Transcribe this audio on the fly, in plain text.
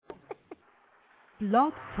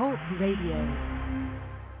Blog Talk Radio.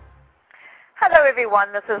 Hello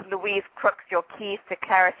everyone, this is Louise Crooks, your Keys to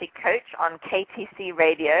Clarity coach on KTC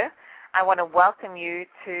Radio. I want to welcome you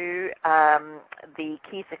to the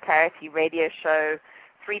Keys to Clarity radio show,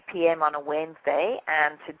 3 p.m. on a Wednesday,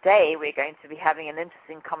 and today we're going to be having an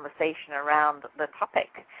interesting conversation around the topic,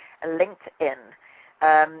 LinkedIn.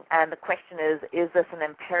 And the question is this an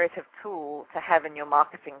imperative tool to have in your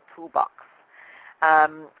marketing toolbox?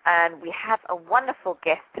 And we have a wonderful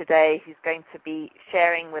guest today who's going to be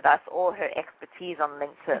sharing with us all her expertise on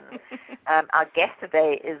LinkedIn. Our guest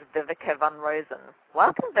today is Vivica Van Rosen.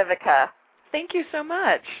 Welcome, Vivica. Thank you so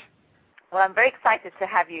much. Well, I'm very excited to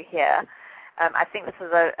have you here. I think this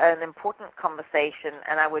is an important conversation,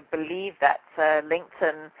 and I would believe that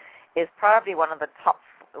LinkedIn is probably one of the top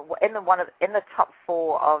in the top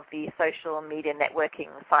 4 of the social media networking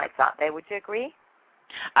sites out there. Would you agree?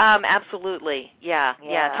 Absolutely. Yeah.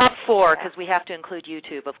 Top 4, because we have to include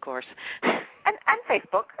YouTube, of course. And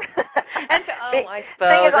Facebook. And I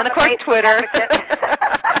suppose. And of course Twitter.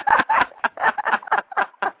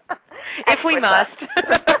 If we must.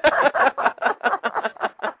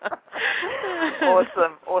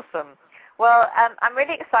 Awesome. Well, I'm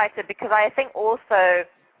really excited because I think also,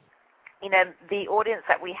 the audience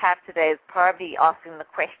that we have today is probably asking the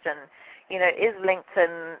question, is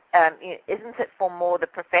LinkedIn, isn't it for more the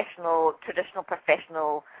traditional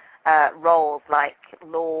professional roles like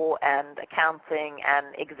law and accounting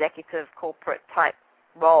and executive corporate type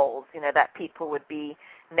roles, that people would be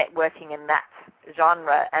networking in that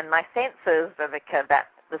genre? And my sense is, Vivica, that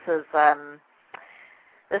this is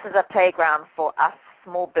a playground for us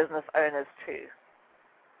small business owners too.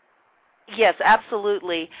 Yes,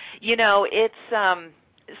 absolutely. It's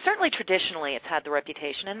certainly traditionally it's had the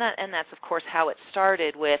reputation, and that's of course how it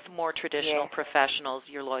started with more traditional professionals,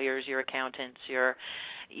 your lawyers, your accountants, your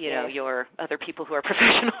other people who are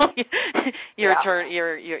professional, your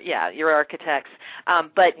architects.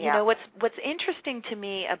 But what's interesting to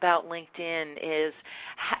me about LinkedIn is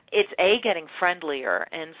it's getting friendlier,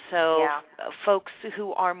 and so folks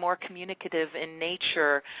who are more communicative in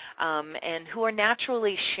nature and who are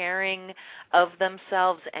naturally sharing of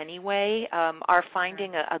themselves anyway are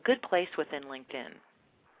finding a good place within LinkedIn.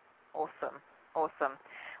 Awesome.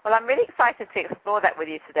 Well, I'm really excited to explore that with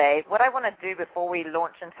you today. What I want to do before we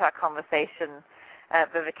launch into our conversation,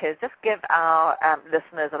 Vivica, is just give our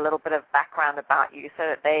listeners a little bit of background about you so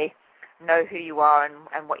that they know who you are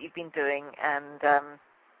and what you've been doing, and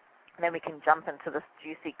then we can jump into this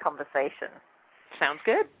juicy conversation. Sounds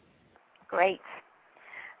good. Great.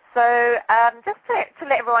 So just to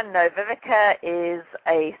let everyone know, Vivica is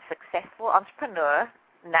a successful entrepreneur,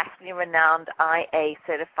 nationally renowned IA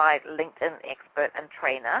certified LinkedIn expert and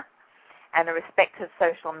trainer, and a respected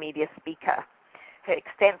social media speaker. Her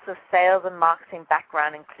extensive sales and marketing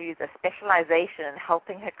background includes a specialization in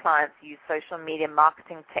helping her clients use social media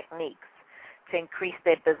marketing techniques to increase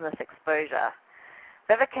their business exposure.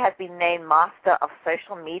 Vivica has been named Master of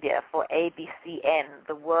Social Media for ABCN,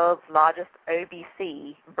 the world's largest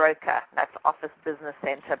OBC broker. That's Office Business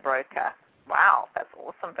Center broker. Wow, that's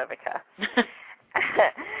awesome, Vivica.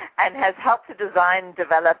 And has helped to design,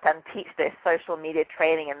 develop, and teach their social media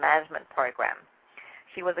training and management program.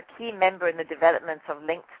 She was a key member in the development of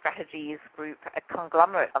Linked Strategies Group, a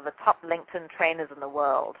conglomerate of the top LinkedIn trainers in the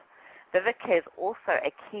world. Vivica is also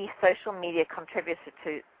a key social media contributor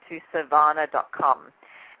to Savannah.com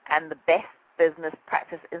and the Best Business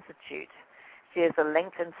Practice Institute. She is a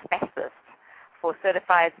LinkedIn specialist for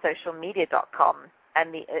CertifiedSocialMedia.com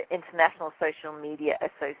and the International Social Media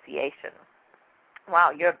Association.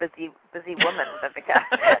 Wow, you're a busy woman, Vivica.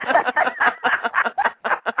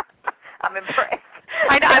 I'm impressed.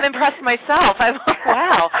 I'm impressed myself.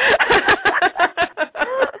 Wow.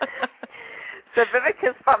 So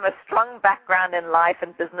Vivica's from a strong background in life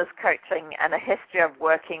and business coaching and a history of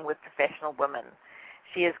working with professional women.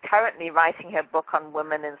 She is currently writing her book on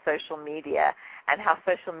women in social media and how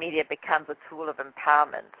social media becomes a tool of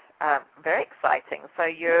empowerment. Very exciting. So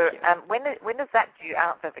when is that due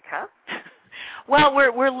out, Vivica? Well,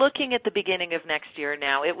 we're looking at the beginning of next year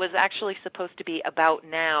now. It was actually supposed to be about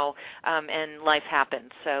now, and life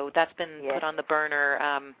happened. So that's been put on the burner.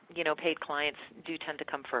 Paid clients do tend to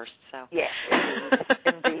come first. So yes,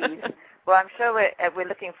 indeed. Well, I'm sure we're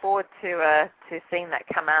looking forward to seeing that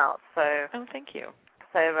come out. So thank you.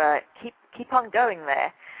 So keep on going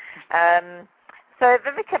there. So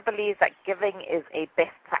Vivica believes that giving is a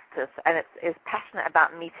best practice, and is passionate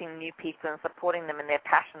about meeting new people and supporting them in their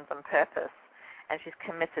passions and purpose. And she's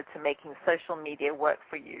committed to making social media work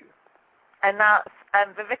for you. And now,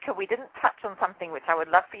 Vivica, we didn't touch on something which I would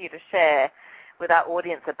love for you to share, with our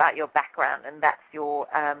audience about your background, and that's your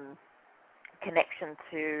connection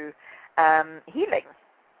to healing.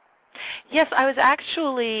 Yes, I'm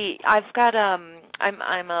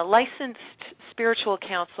a licensed spiritual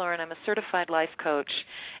counselor and I'm a certified life coach.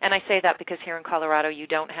 And I say that because here in Colorado you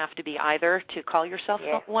don't have to be either to call yourself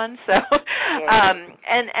one. So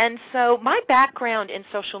and so my background in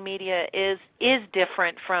social media is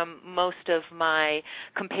different from most of my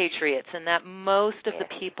compatriots, and that most of the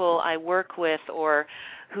people I work with or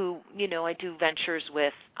who, I do ventures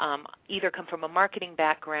with either come from a marketing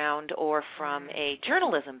background or from a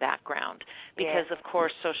journalism background because, of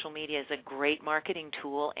course, social media is a great marketing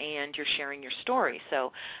tool and you're sharing your story.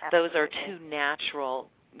 So those are two natural,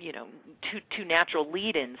 two natural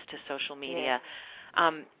lead-ins to social media.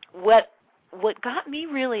 What got me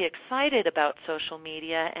really excited about social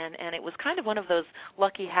media, and it was kind of one of those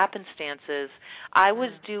lucky happenstances, I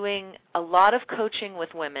was doing a lot of coaching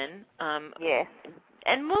with women.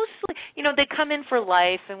 And mostly, they come in for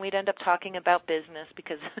life, and we'd end up talking about business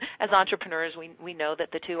because as entrepreneurs, we know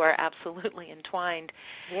that the two are absolutely entwined.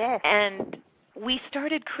 And we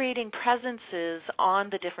started creating presences on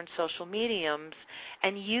the different social mediums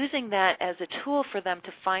and using that as a tool for them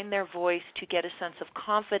to find their voice, to get a sense of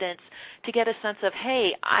confidence, to get a sense of,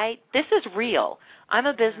 hey, this is real. I'm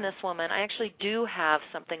a businesswoman. I actually do have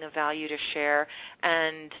something of value to share,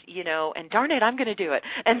 and and darn it, I'm going to do it.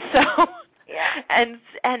 And so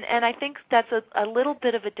and I think that's a little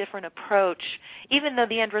bit of a different approach, even though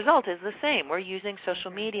the end result is the same. We're using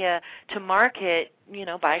social media to market,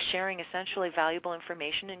 by sharing essentially valuable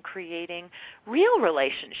information and creating real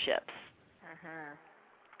relationships.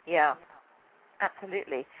 Yeah,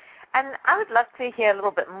 absolutely. And I would love to hear a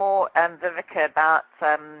little bit more, Vivica, about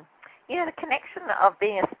the connection of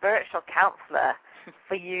being a spiritual counselor.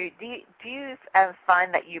 For you, do you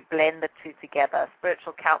find that you blend the two together,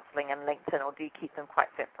 spiritual counseling and LinkedIn, or do you keep them quite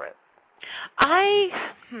separate?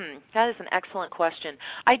 That is an excellent question.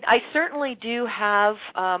 I certainly do have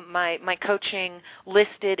my coaching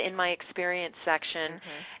listed in my experience section.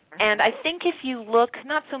 And I think if you look,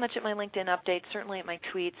 not so much at my LinkedIn updates, certainly at my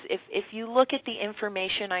tweets, if you look at the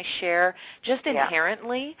information I share just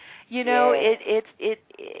inherently, it's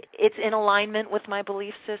in alignment with my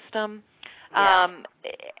belief system.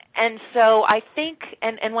 And so I think,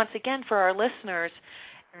 and once again for our listeners,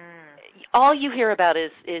 all you hear about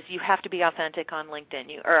is you have to be authentic on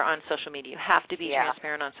LinkedIn or on social media. You have to be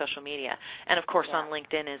transparent on social media, and of course on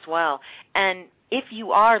LinkedIn as well. And if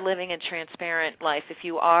you are living a transparent life, if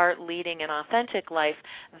you are leading an authentic life,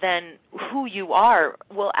 then who you are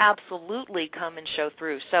will absolutely come and show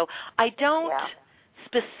through. So I don't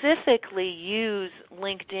specifically use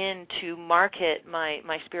LinkedIn to market my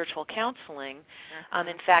spiritual counseling.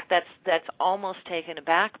 In fact, that's almost taken a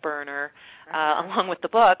back burner along with the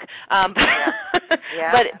book. But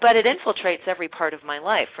it infiltrates every part of my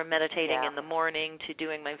life, from meditating in the morning to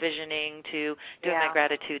doing my visioning to doing my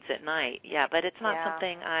gratitudes at night. But it's not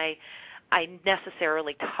something I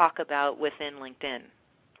necessarily talk about within LinkedIn.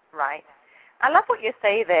 Right. I love what you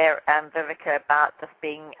say there, Vivica, about just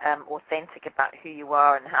being authentic about who you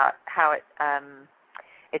are and how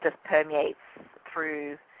it just permeates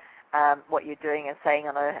through what you're doing and saying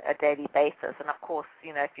on a daily basis. And of course,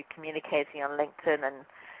 if you're communicating on LinkedIn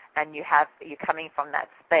and you're coming from that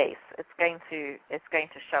space, it's going to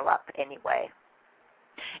show up anyway.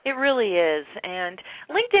 It really is, and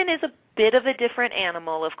LinkedIn is a bit of a different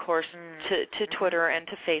animal, of course, to Twitter and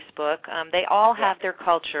to Facebook. They all have their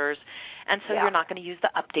cultures, and so you're not going to use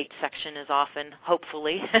the update section as often,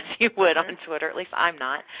 hopefully, as you would on Twitter. At least I'm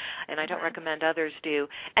not, and I don't recommend others do.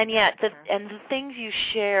 And yet, the things you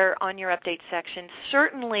share on your update section,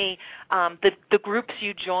 certainly the groups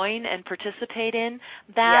you join and participate in,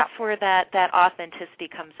 that's where that authenticity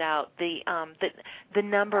comes out. The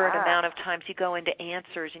number and amount of times you go into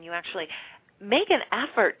answers and you actually make an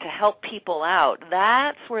effort to help people out.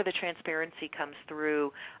 That's where the transparency comes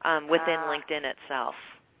through within LinkedIn itself.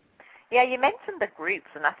 Yeah, you mentioned the groups,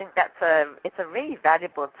 and I think it's a really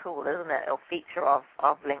valuable tool, isn't it, or feature of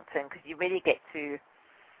LinkedIn, because you really get to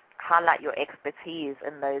highlight your expertise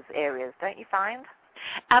in those areas, don't you find?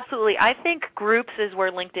 Absolutely. I think groups is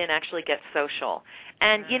where LinkedIn actually gets social.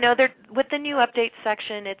 And, they're, with the new update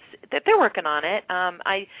section, they're working on it.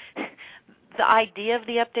 The idea of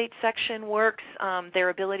the update section works. Their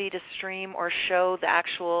ability to stream or show the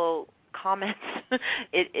actual comments,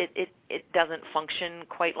 it doesn't function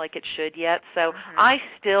quite like it should yet. So I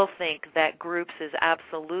still think that groups is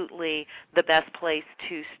absolutely the best place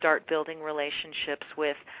to start building relationships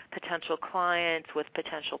with potential clients, with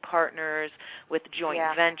potential partners, with joint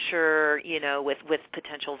venture, with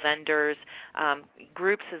potential vendors.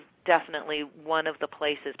 Groups definitely one of the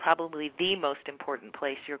places, probably the most important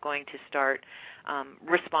place you're going to start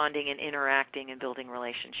responding and interacting and building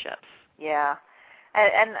relationships. Yeah.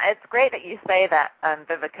 And it's great that you say that,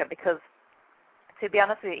 Vivica, because to be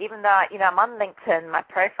honest with you, even though, I'm on LinkedIn, my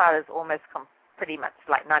profile is almost pretty much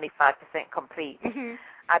like 95% complete. Mm-hmm.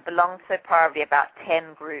 I belong to probably about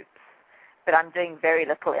 10 groups, but I'm doing very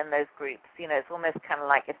little in those groups. It's almost kind of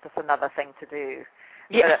like it's just another thing to do.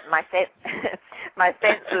 Yeah. But my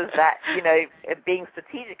sense is that, being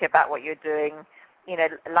strategic about what you're doing,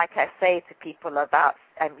 like I say to people about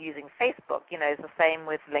using Facebook, is the same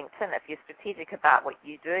with LinkedIn. If you're strategic about what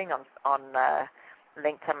you're doing on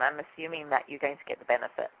LinkedIn, I'm assuming that you're going to get the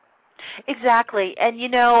benefit. Exactly. And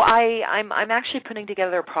I'm actually putting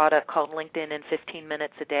together a product called LinkedIn in 15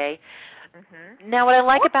 minutes a day. Mm-hmm. Now, what I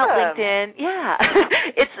like about LinkedIn,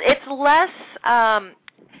 it's less.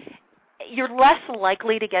 You're less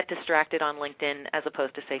likely to get distracted on LinkedIn as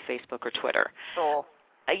opposed to, say, Facebook or Twitter. Sure.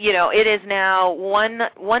 It is now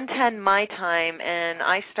 1:10 my time, and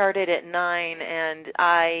I started at 9, and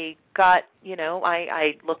I got,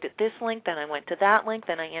 I looked at this link, then I went to that link,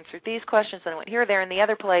 then I answered these questions, then I went here, there, and the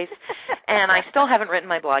other place, and I still haven't written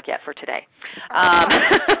my blog yet for today.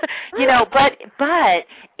 But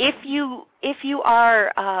if you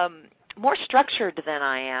are more structured than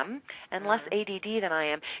I am and less ADD than I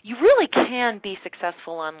am, you really can be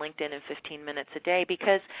successful on LinkedIn in 15 minutes a day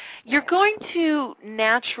because you're going to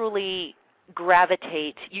naturally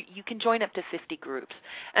gravitate. You can join up to 50 groups.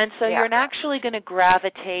 And so you're actually going to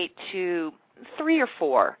gravitate to 3 or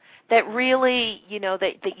 4 that really,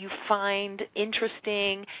 that you find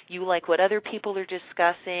interesting, you like what other people are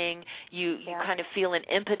discussing, you kind of feel an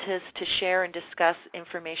impetus to share and discuss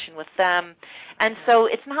information with them. And so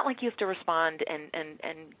it's not like you have to respond and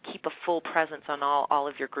keep a full presence on all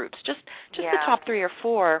of your groups, just the top 3 or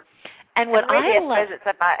 4. And what really, I love, I suppose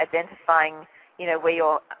it's about identifying, where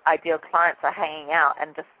your ideal clients are hanging out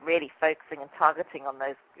and just really focusing and targeting on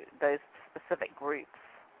those specific groups.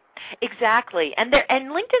 Exactly, and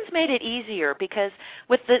LinkedIn's made it easier because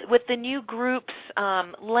with the new groups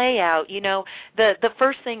layout, the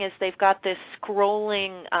first thing is they've got this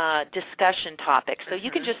scrolling discussion topic, so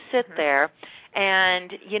you can just sit there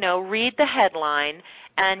and read the headline,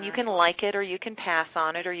 and you can like it or you can pass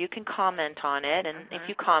on it or you can comment on it, and if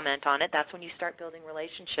you comment on it, that's when you start building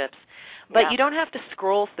relationships. But you don't have to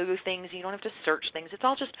scroll through things, you don't have to search things. It's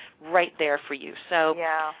all just right there for you. So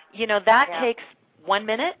that takes 1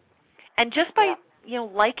 minute. And just by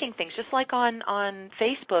liking things, just like on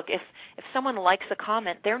Facebook, if someone likes a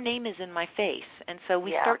comment, their name is in my face, and so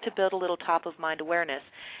we start to build a little top of mind awareness.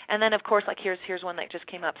 And then, of course, like here's one that just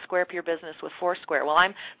came up: Square Up Your Business with Foursquare. Well,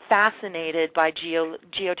 I'm fascinated by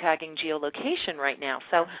geotagging, geolocation right now,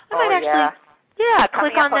 so I might actually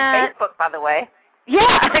click on that. Facebook, by the way.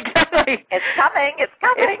 Yeah, exactly. It's coming.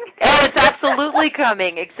 It's absolutely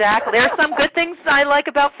coming. Exactly. There are some good things I like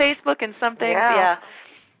about Facebook, and some things,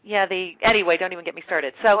 anyway, don't even get me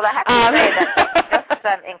started. So, well, I have to say that just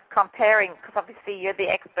in comparing, because obviously you're the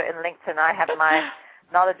expert in LinkedIn, I have my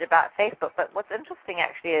knowledge about Facebook, but what's interesting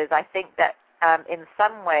actually is I think that in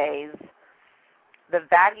some ways the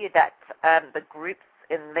value that the groups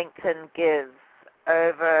in LinkedIn gives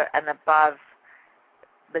over and above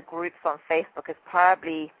the groups on Facebook is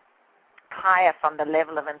probably higher from the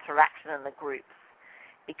level of interaction in the groups.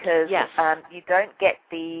 Because you don't get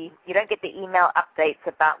the email updates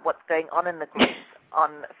about what's going on in the groups on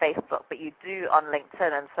Facebook, but you do on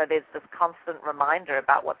LinkedIn, and so there's this constant reminder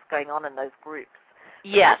about what's going on in those groups.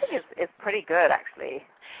 Yes, I think it's pretty good actually.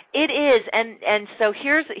 It is, and so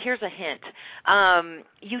here's a hint.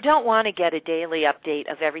 You don't want to get a daily update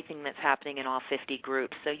of everything that's happening in all 50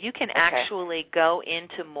 groups, so you can actually go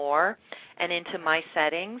into more and into my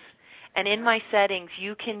settings. And in my settings,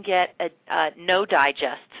 you can get a no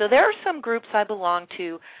digest. So there are some groups I belong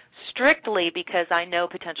to strictly because I know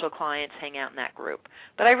potential clients hang out in that group.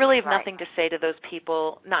 But I really have nothing to say to those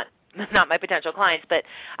people, not my potential clients, but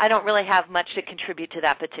I don't really have much to contribute to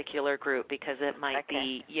that particular group because it might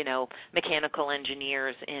be, mechanical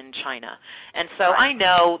engineers in China. And so I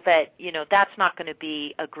know that, that's not going to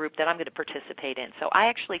be a group that I'm going to participate in. So I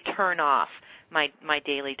actually turn off my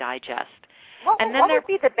daily digest. What would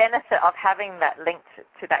be the benefit of having that linked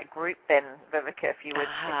to that group then, Vivica, if you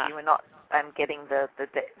were not getting the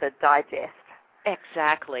digest?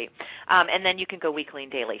 Exactly. And then you can go weekly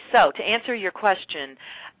and daily. So to answer your question,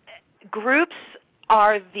 groups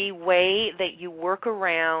are the way that you work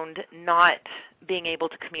around not being able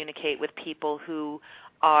to communicate with people who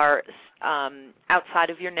are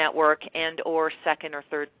outside of your network and or second or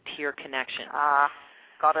third tier connection.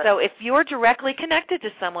 Got it. So if you're directly connected to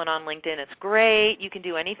someone on LinkedIn, it's great. You can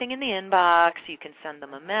do anything in the inbox. You can send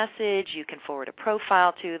them a message. You can forward a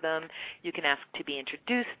profile to them. You can ask to be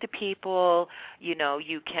introduced to people. You know,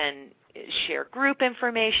 you can share group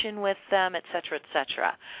information with them, et cetera, et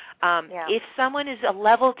cetera. If someone is a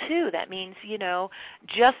level 2, that means, you know,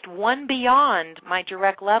 just one beyond my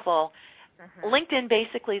direct level, LinkedIn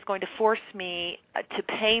basically is going to force me to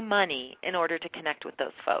pay money in order to connect with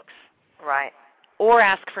those folks. Right. Or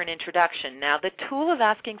ask for an introduction. Now, the tool of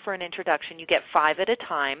asking for an introduction, you get 5 at a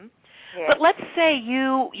time. Yes. But let's say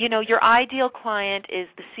you know, your ideal client is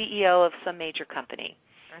the CEO of some major company.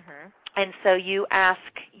 And so you ask,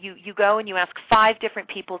 you go and you ask 5 different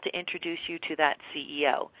people to introduce you to that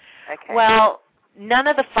CEO. Okay. Well, none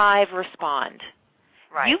of the 5 respond.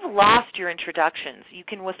 Right. You've lost your introductions. You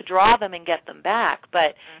can withdraw them and get them back,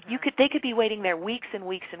 but they could be waiting there weeks and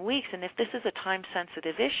weeks and weeks, and if this is a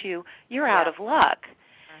time-sensitive issue, you're out of luck.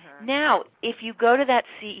 Now, if you go to that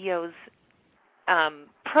CEO's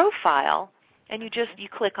profile and you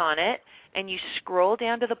click on it and you scroll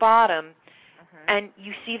down to the bottom and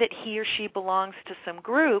you see that he or she belongs to some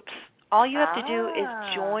groups, all you have to do is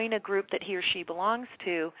join a group that he or she belongs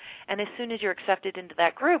to, and as soon as you're accepted into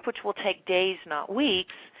that group, which will take days, not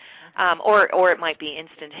weeks, or it might be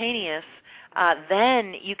instantaneous,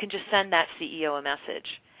 then you can just send that CEO a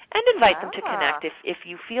message and invite them to connect if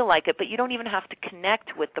you feel like it, but you don't even have to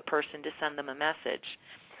connect with the person to send them a message.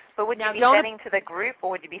 But would you be sending to the group, or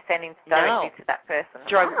would you be sending directly to that person?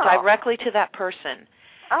 Directly to that person.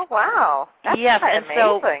 Oh, wow. That's and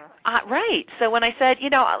amazing. So, right. So when I said, you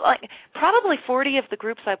know, like probably 40 of the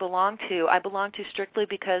groups I belong to strictly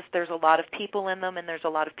because there's a lot of people in them, and there's a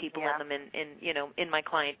lot of people in them in my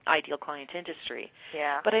ideal client industry.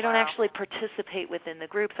 Yeah. But I don't actually participate within the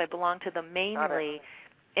groups. I belong to them mainly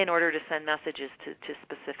in order to send messages to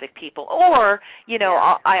specific people. Or, you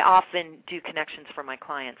know, I often do connections for my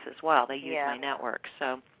clients as well. They use my network.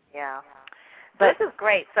 So. Yeah. But this is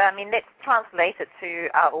great. So, I mean, let's translate it to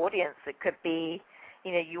our audience. It could be,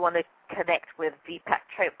 you know, you want to connect with Deepak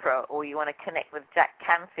Chopra, or you want to connect with Jack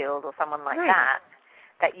Canfield or someone like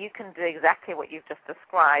that you can do exactly what you've just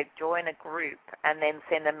described, join a group, and then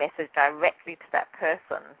send a message directly to that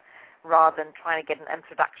person rather than trying to get an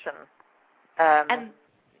introduction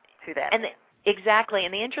to them. Exactly.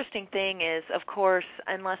 And the interesting thing is, of course,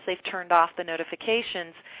 unless they've turned off the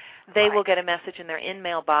notifications, they will get a message in their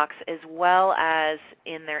in-mail box as well as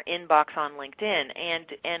in their inbox on LinkedIn. And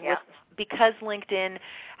because LinkedIn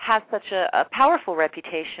has such a powerful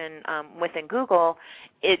reputation within Google,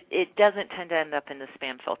 it doesn't tend to end up in the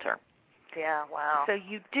spam filter. Yeah, wow. So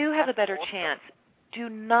you do have a better chance. Do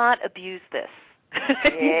not abuse this. Yes,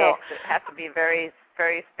 it has to be very,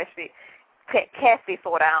 very carefully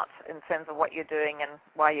thought out in terms of what you're doing and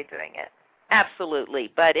why you're doing it.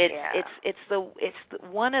 Absolutely, but it's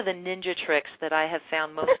one of the ninja tricks that I have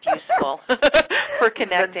found most useful for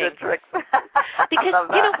connecting. Ninja tricks. Because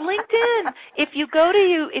you know, LinkedIn, if you go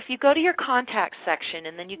to your contact section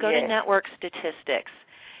and then you go to network statistics,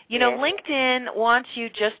 you know, LinkedIn wants you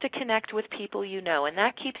just to connect with people you know, and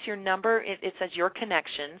that keeps your number. It says your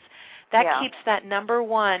connections. That keeps that number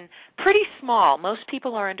 1 pretty small. Most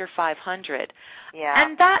people are under 500. Yeah.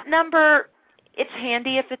 And that number, it's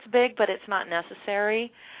handy if it's big, but it's not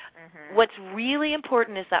necessary. What's really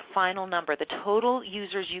important is that final number, the total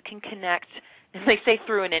users you can connect. And they say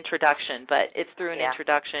through an introduction, but it's through an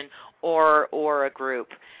introduction or a group.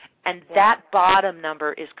 And that bottom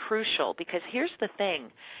number is crucial because here's the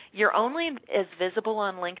thing. You're only as visible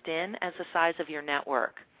on LinkedIn as the size of your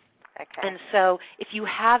network. Okay. And so if you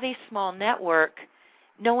have a small network,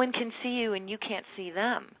 no one can see you and you can't see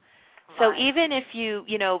them. So even if you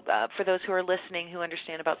know, for those who are listening who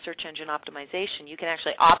understand about search engine optimization, you can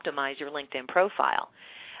actually optimize your LinkedIn profile.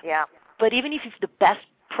 Yeah. But even if you have the best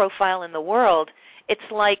profile in the world, it's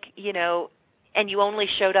like, you know, and you only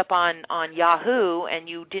showed up on Yahoo and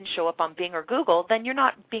you didn't show up on Bing or Google, then you're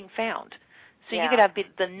not being found. So you could have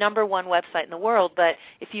the number 1 website in the world, but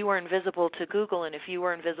if you were invisible to Google and if you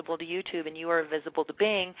were invisible to YouTube and you were invisible to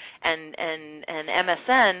Bing and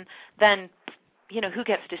MSN, then, you know, who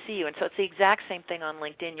gets to see you? And so it's the exact same thing on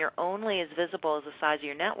LinkedIn. You're only as visible as the size of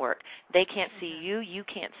your network. They can't see you. You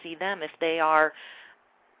can't see them if they are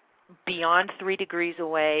beyond 3 degrees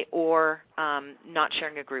away or not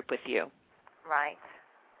sharing a group with you. Right.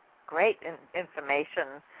 Great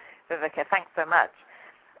information, Vivica. Thanks so much.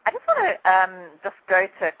 I just want to just go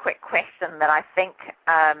to a quick question that I think,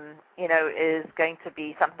 you know, is going to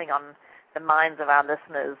be something on the minds of our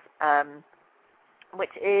listeners, which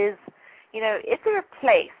is, you know, is there a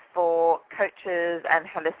place for coaches and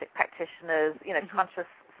holistic practitioners, you know, conscious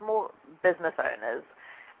small business owners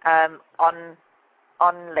on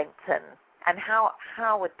LinkedIn, and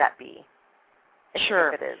how would that be?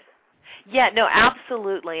 Sure. If it is. Yeah, no,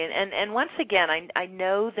 absolutely. And once again, I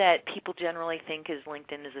know that people generally think is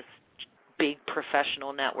LinkedIn is this big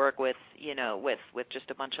professional network with just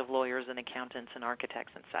a bunch of lawyers and accountants and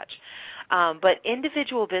architects and such. But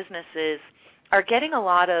individual businesses are getting a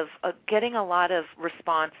lot of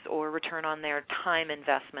response or return on their time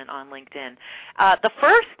investment on LinkedIn. The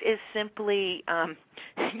first is simply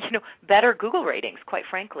better Google ratings, quite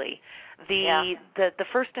frankly. The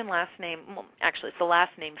first and last name, well, actually it's the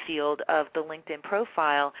last name field of the LinkedIn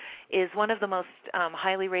profile is one of the most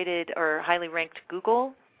highly rated or highly ranked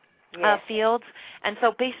Google fields. And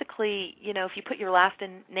so basically, if you put your last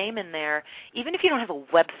name in there, even if you don't have a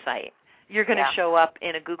website, you're going to show up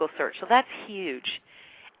in a Google search. So that's huge.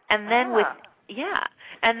 And then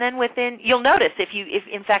within, you'll notice if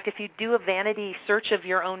you do a vanity search of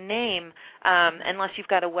your own name, unless you've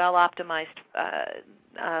got a well-optimized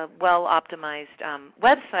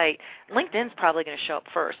website, LinkedIn's probably going to show up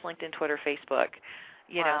first. LinkedIn, Twitter, Facebook.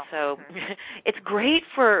 So it's great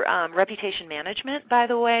for reputation management, by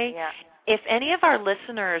the way. Yeah. If any of our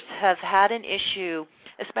listeners have had an issue,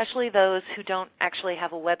 especially those who don't actually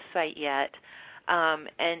have a website yet,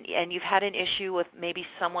 and you've had an issue with maybe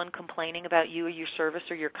someone complaining about you or your service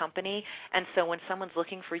or your company, and so when someone's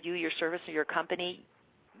looking for you, your service, or your company,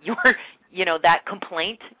 that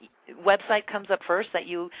complaint website comes up first,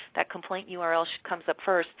 that complaint URL comes up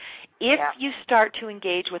first. If you start to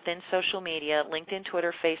engage within social media, LinkedIn,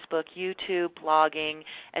 Twitter, Facebook, YouTube, blogging,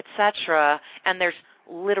 etc., and there's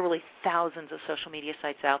literally thousands of social media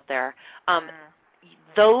sites out there,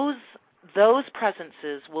 those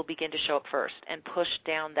presences will begin to show up first and push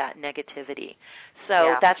down that negativity.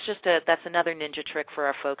 So that's another ninja trick for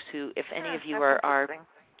our folks who, if any of you are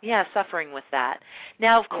suffering with that.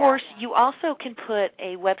 Now, of course, you also can put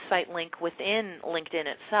a website link within LinkedIn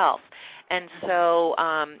itself, and so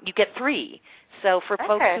you get 3. So for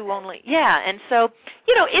folks who only, and so,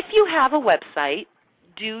 if you have a website,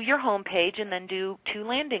 do your home page and then do 2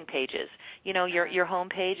 landing pages. Your home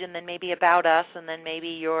page and then maybe About Us and then maybe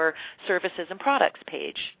your services and products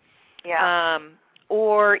page. Yeah.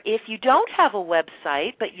 Or if you don't have a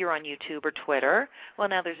website but you're on YouTube or Twitter, well,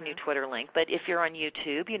 now there's a new Twitter link, but if you're on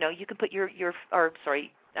YouTube, you can put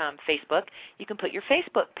Facebook, you can put your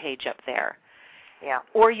Facebook page up there. Yeah.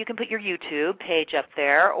 Or you can put your YouTube page up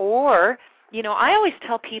there, or, I always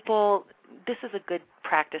tell people, this is a good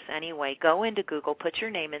practice anyway. Go into Google, put your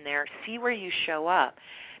name in there, see where you show up.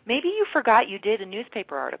 Maybe you forgot you did a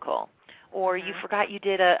newspaper article, or you forgot you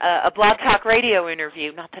did a Blog Talk Radio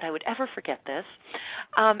interview. Not that I would ever forget this.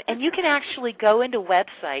 And you can actually go into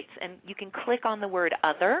websites and you can click on the word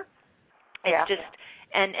Other.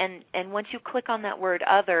 And once you click on that word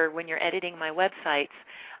Other when you're editing my websites,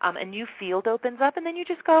 a new field opens up, and then you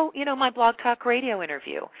just go, my Blog Talk Radio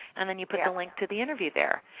interview, and then you put the link to the interview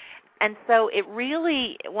there. And so it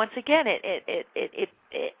really, once again,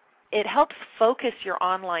 it helps focus your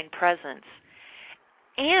online presence.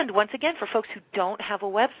 And once again, for folks who don't have a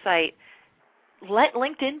website, let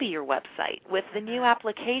LinkedIn be your website. With the new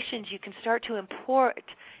applications, you can start to import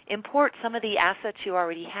some of the assets you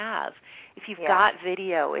already have. If you've got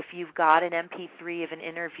video, if you've got an MP3 of an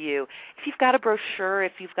interview, if you've got a brochure,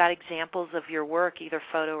 if you've got examples of your work, either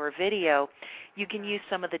photo or video, you can use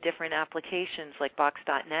some of the different applications like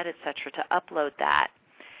Box.net, etc., to upload that.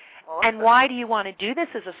 Awesome. And why do you want to do this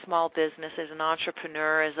as a small business, as an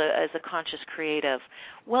entrepreneur, as a conscious creative?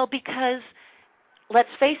 Well, because let's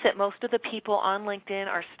face it, most of the people on LinkedIn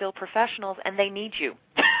are still professionals, and they need you.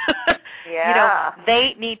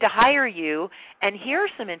 They need to hire you. And here are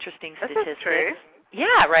some interesting statistics. This is true.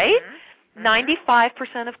 Yeah, right? Mm-hmm.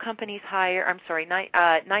 95% of companies 95%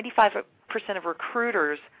 of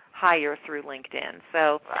recruiters hire through LinkedIn.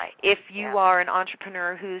 So if you are an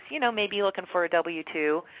entrepreneur who's, maybe looking for a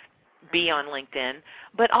W-2, be on LinkedIn.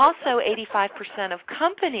 But also 85% of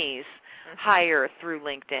companies hire through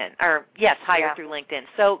LinkedIn, through LinkedIn.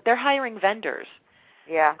 So they're hiring vendors.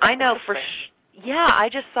 Yeah. I know I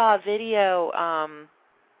just saw a video,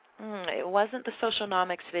 it wasn't the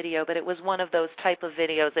Socialnomics video, but it was one of those type of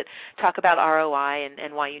videos that talk about ROI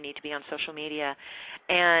and why you need to be on social media.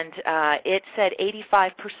 And it said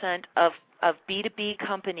 85% of B2B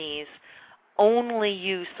companies only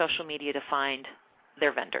use social media to find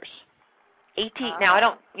their vendors. Now, I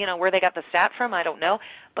don't, where they got the stat from, I don't know.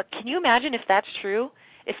 But can you imagine if that's true?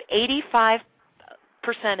 If 85%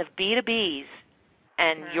 of B2Bs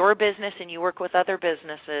and your business and you work with other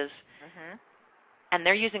businesses and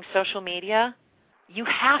they're using social media, you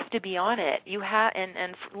have to be on it. You have,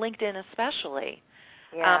 and LinkedIn especially.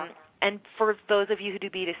 Yeah. And for those of you who do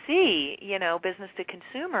B2C, business to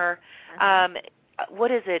consumer,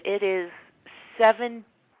 what is it? It is 78%,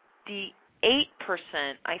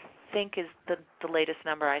 I think is the latest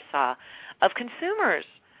number I saw, of consumers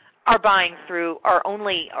are buying through,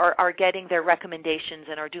 are getting their recommendations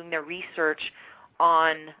and are doing their research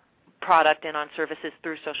on product and on services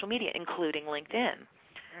through social media, including LinkedIn.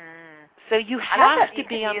 So you have to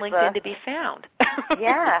be on LinkedIn to be found.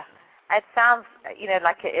 Yeah. It sounds,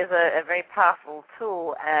 like it is a very powerful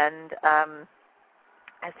tool, and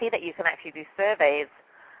I see that you can actually do surveys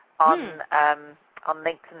on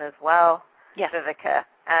LinkedIn as well, yes. Vivica.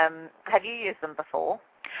 Have you used them before?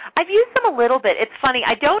 I've used them a little bit. It's funny.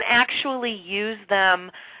 I don't actually use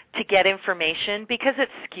them to get information because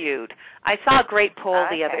it's skewed. I saw a great poll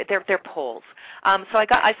the other. They're polls. So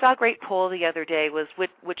I saw a great poll the other day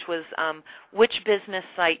which was which business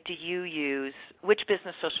site do you use? Which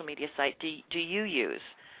business social media site do you use?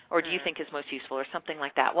 Or do you think is most useful, or something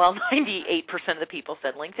like that? Well, 98% of the people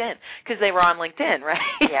said LinkedIn because they were on LinkedIn, right?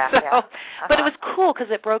 Yeah. But it was cool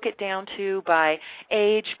because it broke it down to by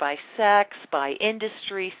age, by sex, by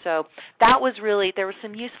industry. So that was really, there was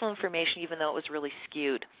some useful information even though it was really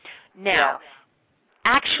skewed. Now,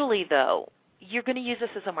 actually though, you're going to use this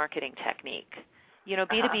as a marketing technique.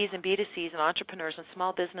 B2Bs and B2Cs and entrepreneurs and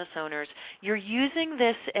small business owners, you're using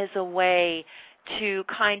this as a way to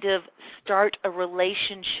kind of start a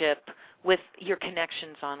relationship with your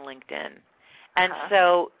connections on LinkedIn. And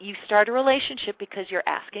so you start a relationship because you're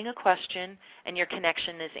asking a question and your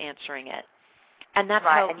connection is answering it. And that's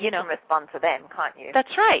how, and you can respond to them, can't you?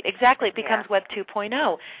 That's right, exactly. It becomes Web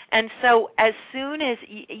 2.0. And so as soon as,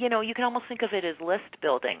 you can almost think of it as list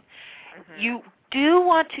building. You do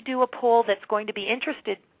want to do a poll that's going to be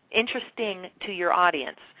interesting to your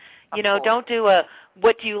audience. Don't do a,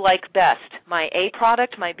 what do you like best, my A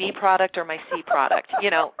product, my B product, or my C product,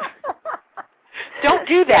 Don't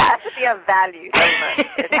do that. It has to be of value, doesn't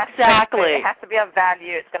it? Exactly. It has to be of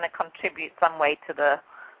value. It's going to contribute some way to the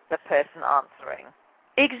person answering.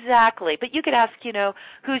 Exactly. But you could ask,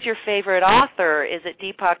 who's your favorite author? Is it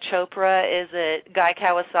Deepak Chopra? Is it Guy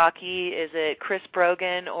Kawasaki? Is it Chris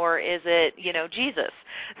Brogan? Or is it, Jesus?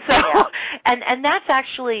 So, and that's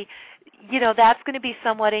actually, that's going to be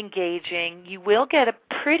somewhat engaging. You will get a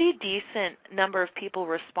pretty decent number of people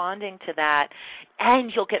responding to that,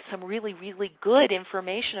 and you'll get some really, really good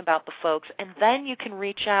information about the folks, and then you can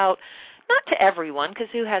reach out, not to everyone, because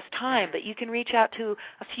who has time, but you can reach out to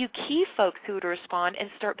a few key folks who would respond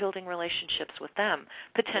and start building relationships with them,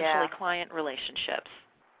 potentially client relationships.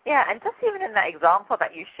 Yeah, and just even in that example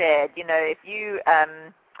that you shared, if you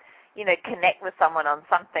connect with someone on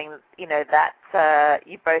something, that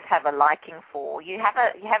you both have a liking for, you have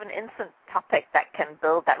an instant topic that can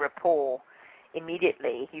build that rapport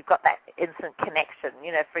immediately. You've got that instant connection.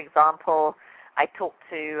 For example, I talked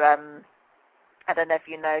to, I don't know if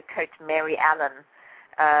you know Coach Mary Allen.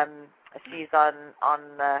 She's on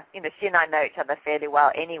she and I know each other fairly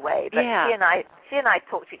well anyway. But she and I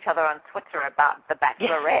talk to each other on Twitter about The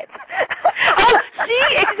Bachelorette. Oh, see,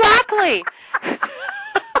 exactly.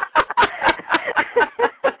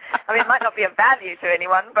 I mean, it might not be of value to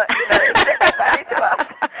anyone, but it's of value to us.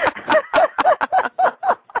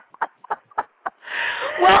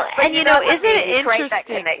 Well, and isn't it interesting? Create that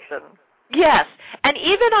connection. Yes, and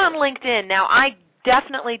even on LinkedIn. Now, I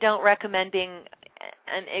definitely don't recommend being,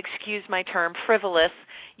 and excuse my term, frivolous,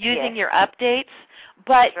 using your updates,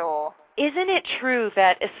 but isn't it true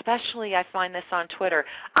that, especially I find this on Twitter,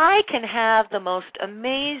 I can have the most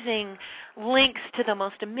amazing links to the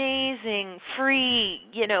most amazing, free,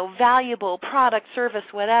 valuable product, service,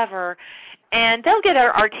 whatever, and they'll get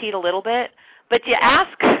RT'd a little bit, but you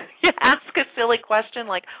ask a silly question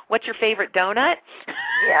like, what's your favorite donut?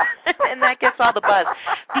 Yeah. And that gets all the buzz.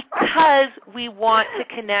 Because we want to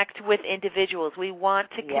connect with individuals. We want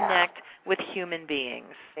to connect with human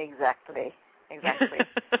beings. Exactly.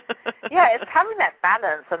 Yeah, it's having that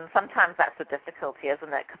balance, and sometimes that's the difficulty,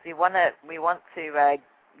 isn't it? Because we want to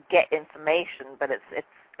get information, but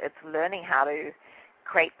it's learning how to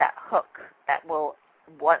create that hook that will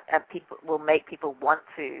make people want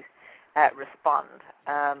to respond.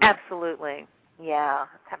 Absolutely. Yeah,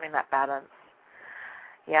 it's having that balance.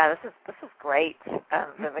 Yeah, this is great,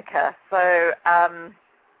 Vivica. So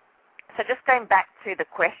just going back to the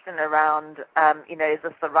question around, is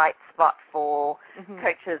this the right spot for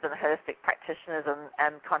coaches and holistic practitioners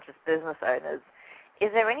and conscious business owners?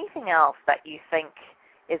 Is there anything else that you think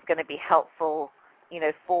is going to be helpful,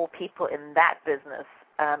 for people in that business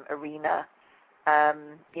arena,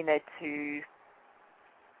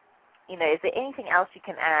 is there anything else you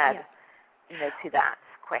can add, to that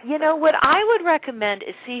question. You know, what I would recommend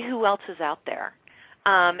is see who else is out there.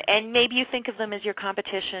 And maybe you think of them as your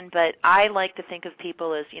competition, but I like to think of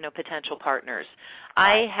people as, you know, potential partners.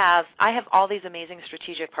 Right. I have all these amazing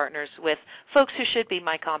strategic partners with folks who should be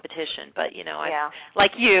my competition, but, you know,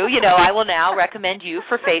 like you know, I will now recommend you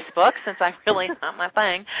for Facebook since I'm really not my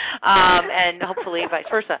thing, and hopefully vice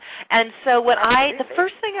versa. And so the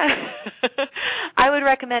first thing I would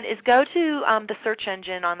recommend is go to the search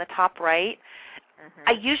engine on the top right. Mm-hmm.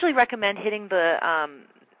 I usually recommend hitting the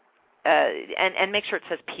and make sure it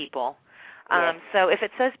says people. Yes. So if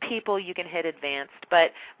it says people, you can hit advanced.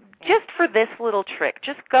 But just for this little trick,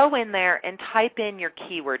 just go in there and type in your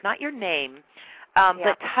keyword, not your name,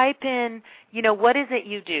 but type in, you know, what is it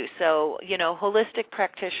you do? So, you know, holistic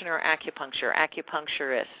practitioner, acupuncture,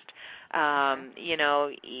 acupuncturist, you know,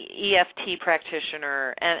 EFT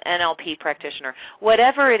practitioner, NLP practitioner,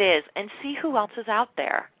 whatever it is, and see who else is out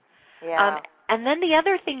there. Yeah. And then the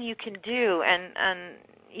other thing you can do, and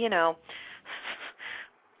you know,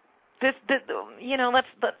 you know, let's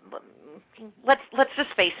just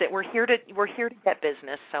face it. We're here to get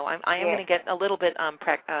business. So I am going to get a little bit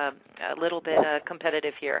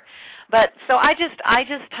competitive here. But so I just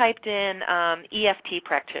typed in EFT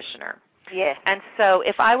practitioner. Yes. And so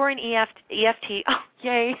if I were an EFT, oh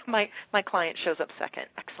yay, my client shows up second.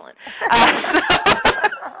 Excellent.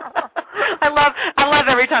 I love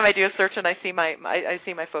every time I do a search and I see my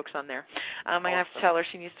folks on there. I have to tell her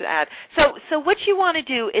she needs to add. So what you want to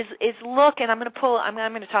do is look, and I'm going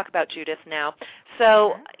to talk about Judith now.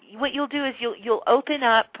 So what you'll do is you'll open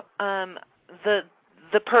up the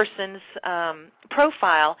person's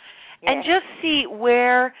profile. Yes. And just see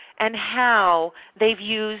where and how they've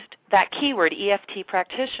used that keyword, EFT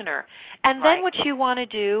practitioner. And then what you want to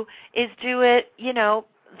do is do it, you know,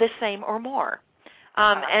 the same or more.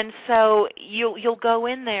 And so you'll go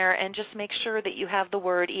in there and just make sure that you have the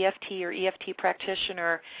word EFT or EFT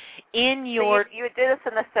practitioner in your... So you would do this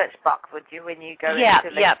in the search box, would you, when you go into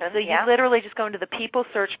LinkedIn? Yeah, so you literally just go into the people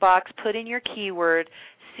search box, put in your keyword,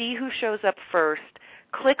 see who shows up first,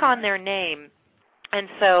 click on their name. And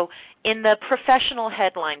so in the professional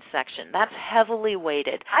headline section, that's heavily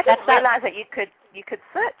weighted. I didn't realize that you could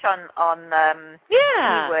search on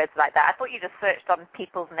keywords like that. I thought you just searched on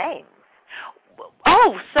people's names.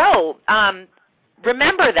 Oh, so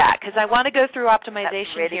remember that, because I want to go through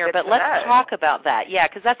optimization really here, but let's talk about that. Yeah,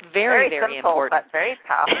 because that's very, very simple, important. But very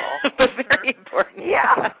powerful. But very important.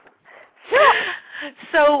 Yeah.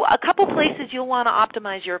 So a couple places you'll want to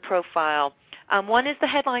optimize your profile. One is the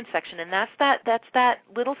headline section, and that's that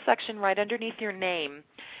little section right underneath your name.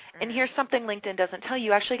 And here's something LinkedIn doesn't tell you.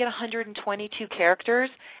 You actually get 122 characters,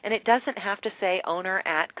 and it doesn't have to say owner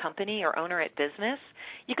at company or owner at business.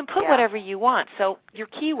 You can put whatever you want. So your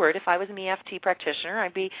keyword, if I was an EFT practitioner,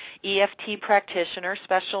 I'd be EFT practitioner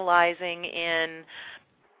specializing in,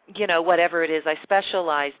 you know, whatever it is I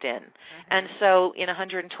specialized in. And so in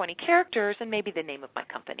 120 characters, and maybe the name of my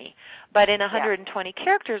company, but in 120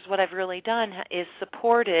 characters, what I've really done is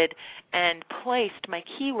supported and placed my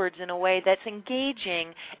keywords in a way that's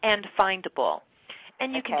engaging and findable.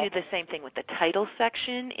 And you can do the same thing with the title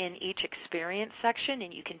section in each experience section,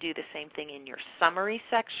 and you can do the same thing in your summary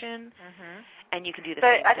section, and you can do the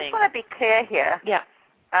same thing. So I just want to be clear here. Yeah.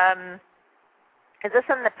 Is this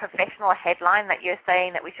in the professional headline that you're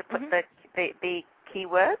saying that we should put the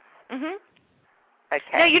keywords?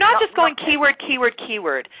 Okay. No, you're not just going keyword, keyword,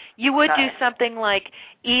 keyword. You would do something like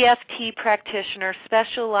EFT practitioner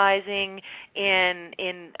specializing in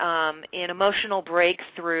emotional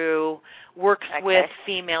breakthrough, works with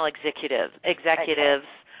female executives,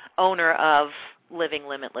 owner of Living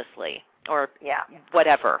Limitlessly, or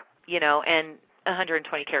whatever, you know, and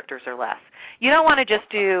 120 characters or less. You don't want to just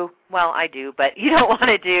do, well, I do, but you don't want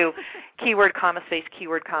to do keyword, comma, space,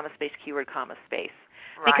 keyword, comma, space, keyword, comma, space.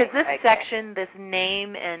 Because this section, this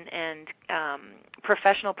name and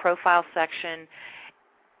professional profile section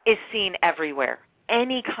is seen everywhere.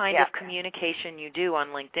 Any kind of communication you do on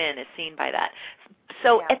LinkedIn is seen by that.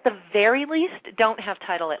 So at the very least, don't have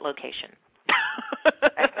title at location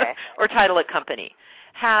or title at company.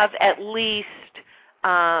 Have at least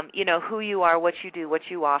you know, who you are, what you do, what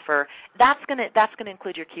you offer. That's gonna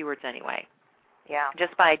include your keywords anyway. Yeah.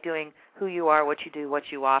 Just by doing who you are, what you do, what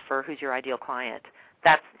you offer, who's your ideal client.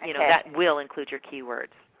 That's you know, that will include your keywords.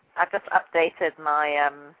 I've just updated my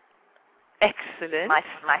excellent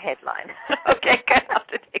my headline. Okay, good. I'll have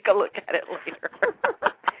to take a look at it later.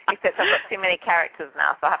 Except I've got too many characters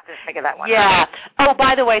now, so I have to figure that one out. Oh,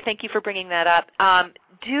 by the way, thank you for bringing that up.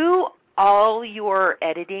 Do all your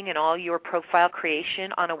editing and all your profile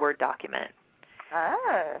creation on a Word document.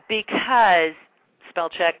 Oh. Because spell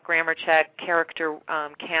check, grammar check, character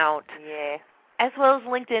count. Yes. As well as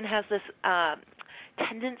LinkedIn has this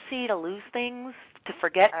tendency to lose things, to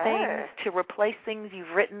forget things, to replace things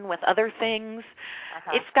you've written with other things.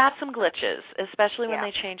 It's got some glitches, especially when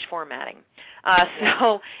they change formatting.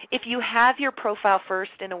 So if you have your profile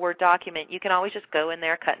first in a Word document, you can always just go in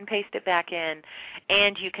there, cut and paste it back in,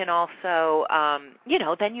 and you can also,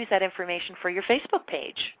 then use that information for your Facebook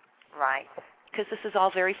page. Right. Because this is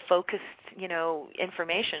all very focused,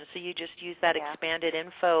 information. So you just use that expanded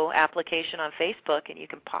info application on Facebook, and you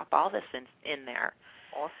can pop all this in there.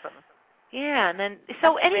 Awesome. Yeah, and then That's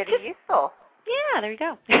really useful. Yeah, there you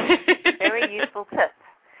go. Very useful tip.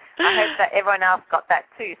 I hope that everyone else got that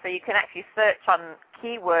too. So you can actually search on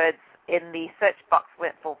keywords in the search box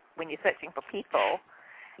when you're searching for people,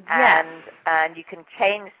 and you can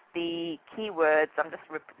change the keywords. I'm just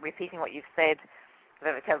repeating what you've said.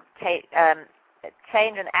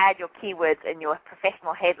 Change and add your keywords in your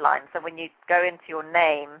professional headline. So when you go into your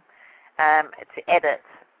name to edit,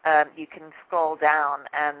 you can scroll down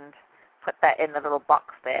and put that in the little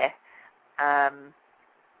box there.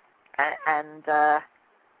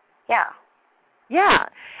 Yeah.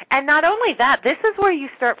 And not only that, this is where you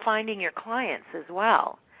start finding your clients as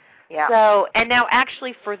well. Yeah. So, and now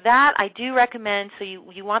actually for that, I do recommend, so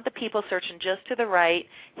you want the people searching just to the right,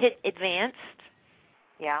 hit advanced.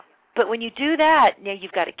 Yeah. But when you do that,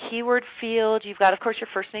 you've got a keyword field. You've got, of course, your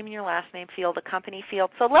first name and your last name field, a company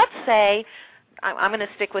field. So let's say I'm going to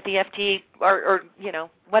stick with EFT or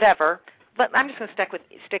whatever. But I'm just going to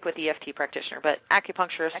stick with EFT practitioner, but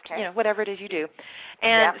acupuncturist, whatever it is you do.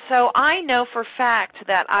 And so I know for fact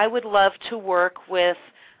that I would love to work with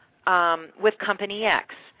Company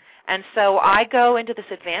X. And so I go into this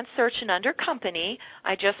advanced search, and under company,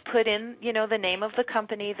 I just put in, the name of the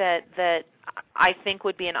company that I think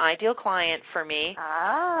would be an ideal client for me.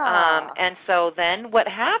 And so then what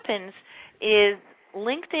happens is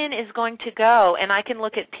LinkedIn is going to go, and I can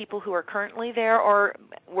look at people who are currently there or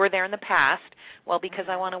were there in the past. Well, because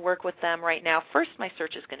I want to work with them right now, first my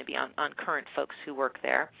search is going to be on current folks who work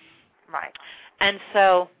there. Right. And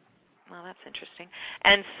so, well, that's interesting.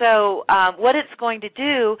 And so what it's going to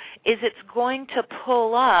do is it's going to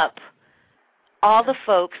pull up all the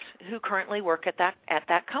folks who currently work at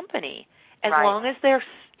that company. As long as they're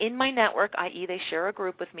in my network, i.e. they share a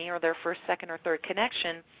group with me or their first, second, or third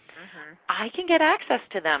connection, I can get access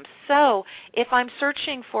to them. So if I'm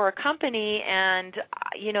searching for a company and,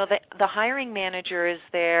 the hiring manager is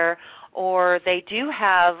there, or they do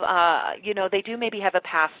have, they do maybe have a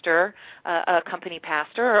pastor, a company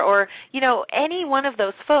pastor, or, any one of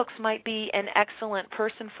those folks might be an excellent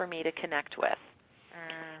person for me to connect with.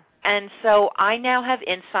 And so I now have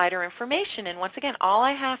insider information. And once again, all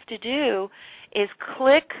I have to do is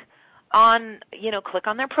click on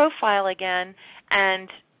their profile again, and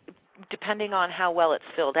depending on how well it's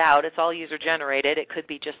filled out, it's all user-generated. It could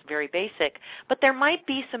be just very basic. But there might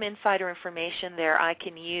be some insider information there I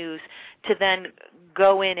can use to then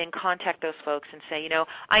go in and contact those folks and say,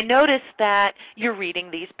 I noticed that you're reading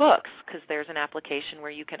these books, because there's an application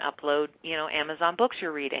where you can upload, Amazon books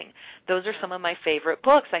you're reading. Those are some of my favorite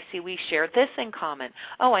books. I see we share this in common.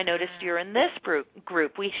 Oh, I noticed you're in this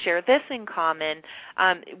group. We share this in common.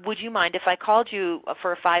 Would you mind if I called you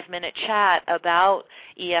for a 5-minute chat about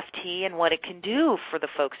EFT and what it can do for the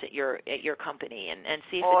folks at your company, and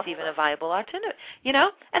see if it's even a viable alternative,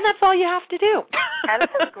 And that's all you have to do. And this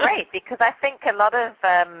is great, because I think a lot of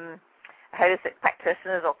holistic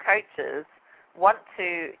practitioners or coaches want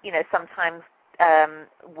to, sometimes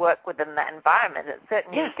work within that environment. It's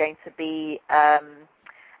certainly going to be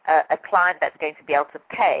a client that's going to be able to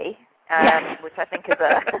pay, which I think is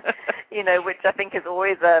which I think is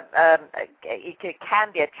always it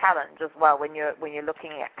can be a challenge as well when you're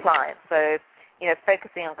looking at clients. So,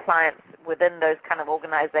 focusing on clients within those kind of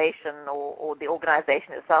organization or the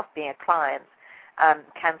organization itself being a client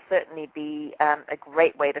can certainly be a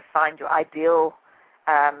great way to find your ideal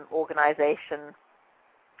organization,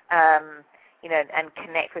 and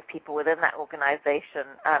connect with people within that organization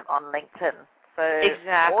on LinkedIn. So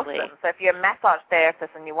exactly. Awesome. So if you're a massage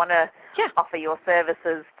therapist and you want to offer your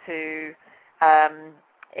services to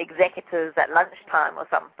executives at lunchtime or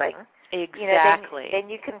something, exactly, then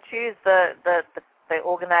you can choose the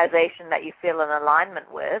organization that you feel in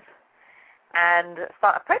alignment with and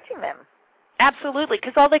start approaching them. Absolutely,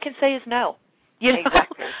 because all they can say is no.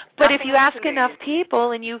 Exactly. But if you ask enough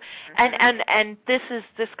people, and you and this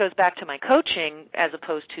goes back to my coaching as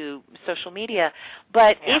opposed to social media.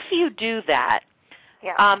 But if you do that,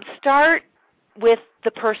 start with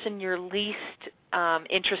the person you're least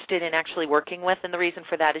interested in actually working with, and the reason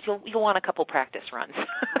for that is you'll want a couple practice runs.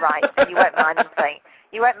 Right, and you won't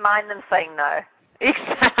mind them saying no.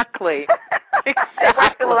 Exactly. It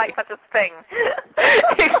won't feel like such a thing.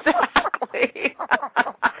 Exactly.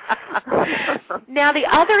 Now, the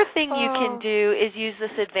other thing you can do is use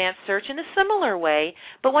this advanced search in a similar way,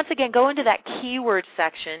 but once again, go into that keyword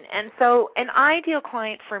section. And so an ideal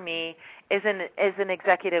client for me is an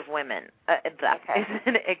executive woman. Okay. Is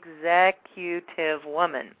an executive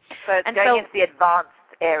woman. So it's going into the advanced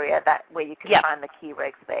area where you can find the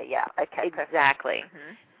keywords there. Yeah. Okay. Exactly.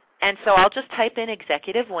 Mm-hmm. And so I'll just type in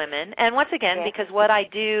executive women. And once again, because what I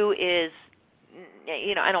do is,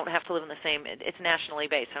 I don't have to live in the same, it's nationally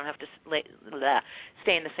based. I don't have to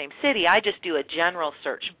stay in the same city. I just do a general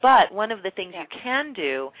search. But one of the things you can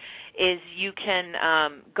do is you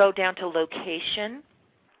can go down to location,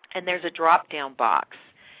 and there's a drop-down box.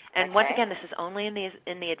 And once again, this is only in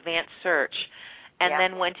the advanced search. And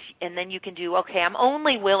then you can do, okay, I'm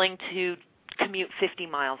only willing to commute 50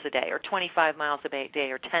 miles a day or 25 miles a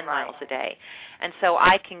day or 10 miles a day. And so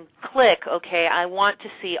I can click, okay, I want to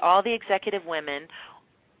see all the executive women,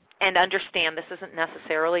 and understand this isn't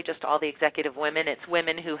necessarily just all the executive women. It's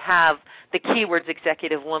women who have the keywords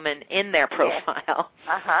executive woman in their profile.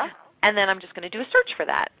 And then I'm just going to do a search for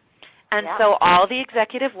that. And so all the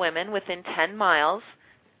executive women within 10 miles,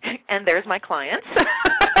 and there's my clients,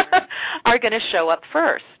 are going to show up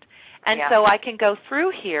first. And so I can go through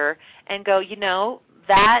here and go, this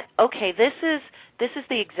is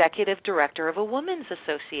the executive director of a women's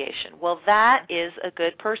association. Well, that is a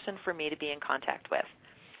good person for me to be in contact with.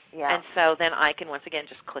 Yeah. And so then I can, once again,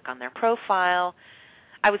 just click on their profile.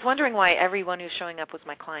 I was wondering why everyone who's showing up was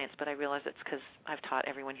my clients, but I realize it's because I've taught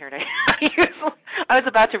everyone here today. I was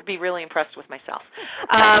about to be really impressed with myself.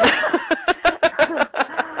 Oh,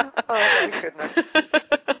 my goodness.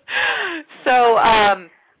 So,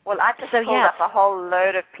 well, I just pulled up a whole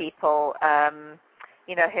load of people,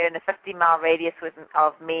 here in a 50-mile radius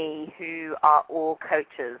of me who are all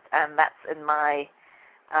coaches, and that's in my,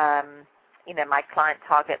 my client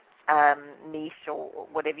target niche or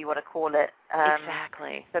whatever you want to call it.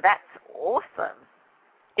 Exactly. So that's awesome.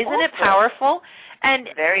 Isn't it powerful? And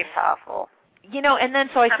very powerful. And then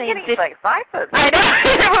so I say, I'm getting so excited. I know.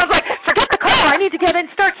 Everyone's like, forget the call. I need to get in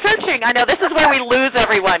and start searching. I know. This is where we lose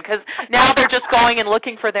everyone, because now they're just going and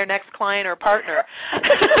looking for their next client or partner.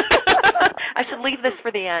 I should leave this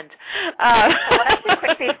for the end. What I should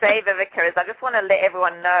quickly say, Vivica, is I just want to let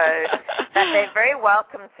everyone know that they're very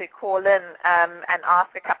welcome to call in and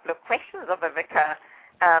ask a couple of questions of Vivica.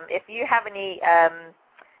 If you have any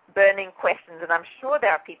burning questions, and I'm sure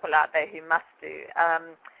there are people out there who must do,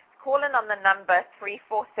 call in on the number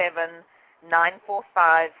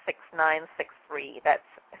 347-945-6963. That's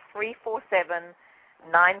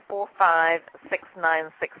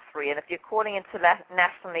 347-945-6963. And if you're calling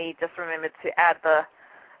internationally, just remember to add the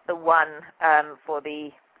 1 for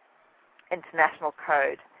the international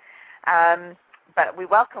code. But we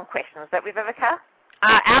welcome questions. That we, Vivica?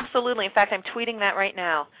 Absolutely. In fact, I'm tweeting that right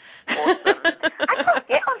now. Awesome. I can't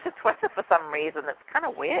get onto Twitter for some reason. It's kind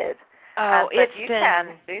of weird. Oh, you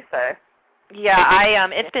can do so. Yeah,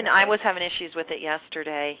 I was having issues with it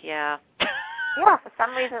yesterday. Yeah. Yeah, for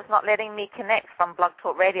some reason it's not letting me connect from Blog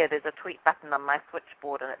Talk Radio. There's a tweet button on my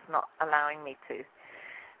switchboard, and it's not allowing me to.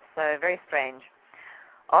 So very strange.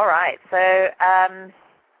 All right, so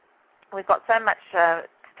we've got so much to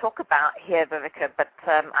talk about here, Vivica, but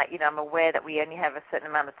I'm aware that we only have a certain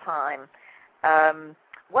amount of time.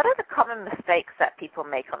 What are the common mistakes that people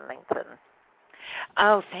make on LinkedIn?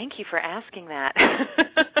 Oh, thank you for asking that.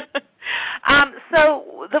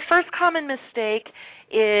 So the first common mistake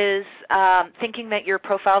is thinking that your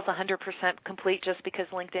profile is 100% complete just because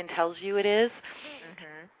LinkedIn tells you it is.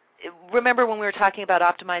 Remember when we were talking about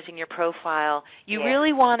optimizing your profile, you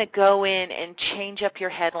really want to go in and change up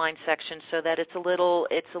your headline section so that it's a little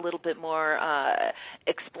bit more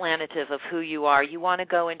explanative of who you are. You want to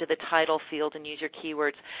go into the title field and use your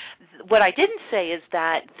keywords. What I didn't say is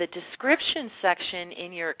that the description section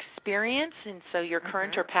in your experience, and so your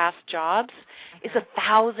current or past jobs, is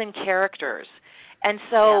 1,000 characters. And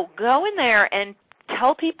so go in there and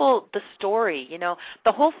tell people the story.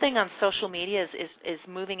 The whole thing on social media is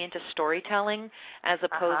moving into storytelling as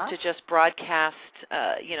opposed to just broadcast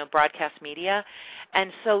media.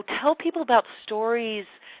 And so tell people about stories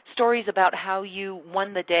stories about how you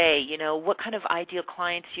won the day, you know, what kind of ideal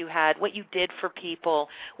clients you had, what you did for people,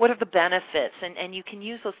 what are the benefits, and you can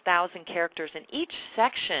use those 1,000 characters in each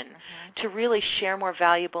section to really share more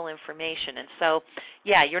valuable information. And so,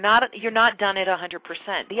 yeah, you're not done at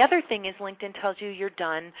 100%. The other thing is LinkedIn tells you you're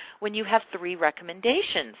done when you have 3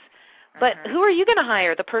 recommendations. But who are you going to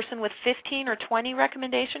hire? The person with 15 or 20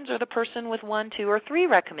 recommendations, or the person with 1, 2, or 3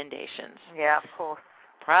 recommendations? Yeah, of course.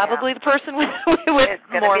 Probably the person with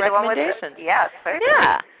more recommendations. Yeah, certainly.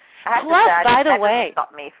 Yeah. Plus, by the way, that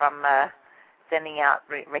stop me from sending out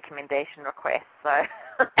recommendation requests. So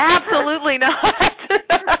absolutely not.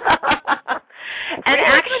 And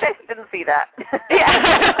actually, I didn't see that.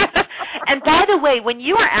 Yeah. And by the way, when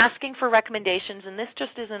you are asking for recommendations, and this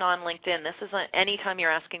just isn't on LinkedIn, this isn't any time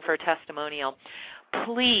you're asking for a testimonial,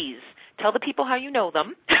 please tell the people how you know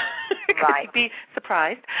them. Right. You'd be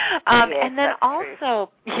surprised. Yes, and then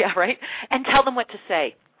also, yeah, right, and tell them what to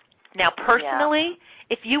say. Now, personally,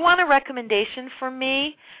 if you want a recommendation from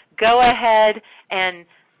me, go ahead and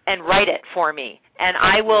write it for me. And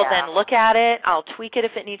I will then look at it, I'll tweak it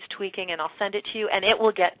if it needs tweaking, and I'll send it to you, and it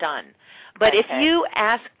will get done. But if you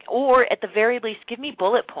ask, or at the very least, give me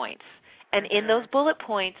bullet points. And in those bullet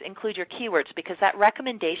points, include your keywords, because that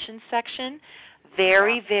recommendation section,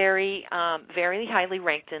 very highly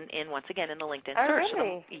ranked in once again, in the LinkedIn search.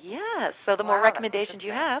 Really? Yes. So the more recommendations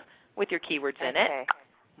you have with your keywords in it,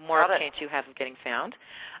 more chance you have of getting found.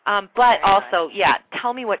 But also,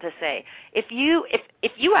 tell me what to say. If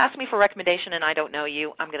you ask me for a recommendation and I don't know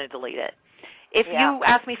you, I'm going to delete it. If you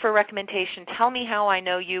ask me for a recommendation, tell me how I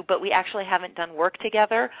know you, but we actually haven't done work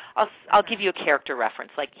together, I'll give you a character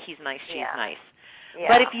reference, like he's nice, she's nice. Yeah.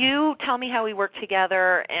 But if you tell me how we work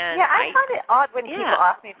together and I find it odd when people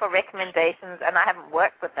ask me for recommendations and I haven't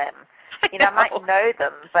worked with them. You know, I might know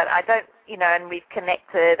them, but I don't, you know, and we've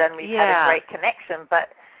connected and we've had a great connection. But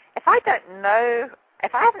if I don't know,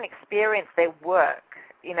 if I haven't experienced their work,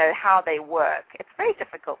 you know, how they work, it's very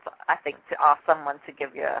difficult, I think, to ask someone to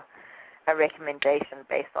give you a recommendation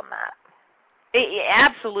based on that.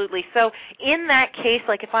 Absolutely. So in that case,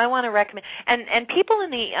 like if I want to recommend, and people in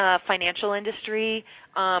the financial industry,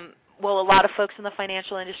 well, a lot of folks in the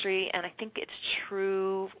financial industry, and I think it's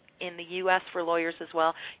true in the U.S. for lawyers as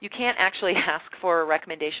well, you can't actually ask for a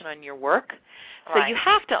recommendation on your work. So you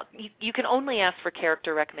have to, you can only ask for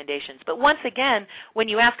character recommendations. But once again, when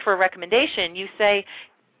you ask for a recommendation, you say,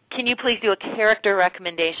 can you please do a character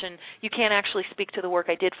recommendation? You can't actually speak to the work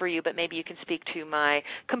I did for you, but maybe you can speak to my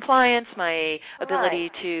compliance, my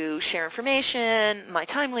ability to share information, my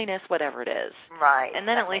timeliness, whatever it is. Right. And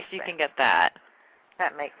then at least you can get that.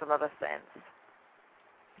 That makes a lot of sense.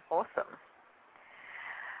 Awesome.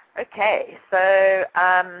 Okay, so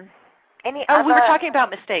any other... we were talking about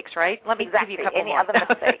mistakes, right? Let me give you a couple more. Any other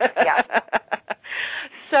mistakes,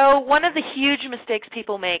 So one of the huge mistakes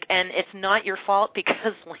people make, and it's not your fault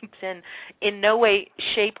because LinkedIn in no way,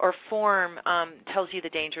 shape, or form tells you the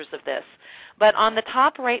dangers of this. But on the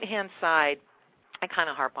top right-hand side, I kind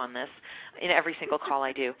of harp on this in every single call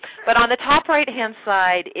I do, but on the top right-hand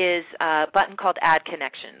side is a button called Add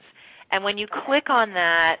Connections. And when you click on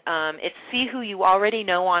that, it's see who you already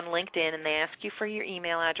know on LinkedIn, and they ask you for your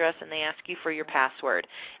email address, and they ask you for your password.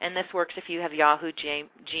 And this works if you have Yahoo,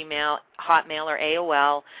 Gmail, Hotmail, or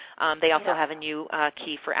AOL. They also have a new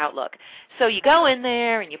key for Outlook. So you go in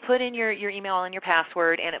there, and you put in your email and your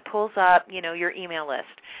password, and it pulls up, you know, your email list,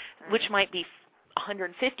 which might be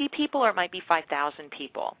 150 people or it might be 5,000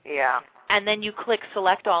 people. Yeah. And then you click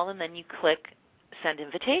Select All, and then you click Send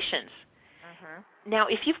Invitations. Now,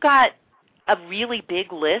 if you've got a really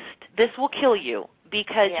big list, this will kill you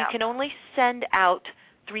because you can only send out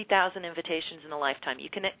 3,000 invitations in a lifetime.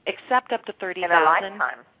 You can accept up to 30,000 in a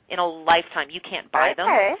lifetime. In a lifetime. You can't buy them.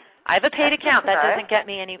 I have a paid account. That doesn't get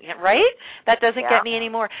me any, right? That doesn't get me any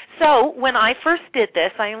more. So when I first did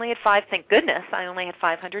this, I only had thank goodness, I only had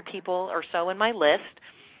 500 people or so in my list.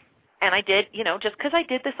 And I did, you know, just because I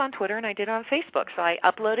did this on Twitter and I did it on Facebook. So I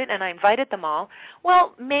uploaded and I invited them all.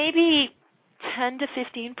 Well, maybe 10 to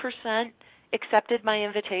 15% accepted my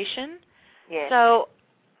invitation. Yes. So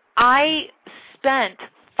I spent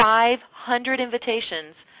 500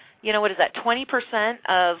 invitations. You know, what is that, 20%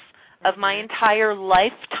 of my entire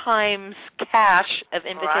lifetime's cache of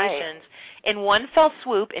invitations in one fell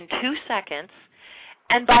swoop in 2 seconds.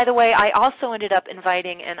 And by the way, I also ended up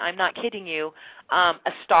inviting, and I'm not kidding you, a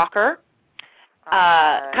stalker,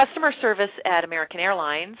 customer service at American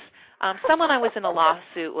Airlines, someone I was in a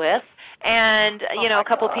lawsuit with, and you know, a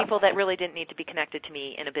couple of people that really didn't need to be connected to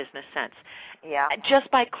me in a business sense. Yeah.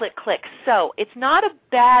 Just by click. So it's not a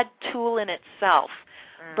bad tool in itself,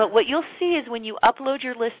 But what you'll see is when you upload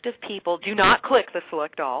your list of people, do not click the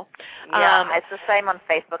select all. Yeah, it's the same on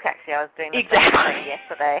Facebook, actually. I was doing the same thing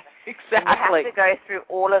yesterday. Exactly. And you have to go through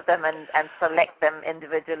all of them and select them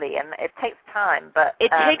individually, and it takes time. But it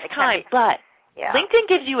takes time, but yeah. LinkedIn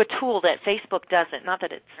gives you a tool that Facebook doesn't. Not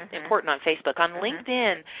that it's important on Facebook. On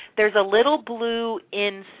LinkedIn, there's a little blue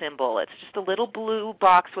in symbol. It's just a little blue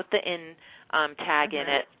box with the in tag in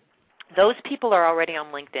it. Those people are already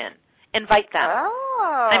on LinkedIn. Invite them.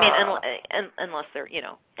 Oh. I mean, unless they're,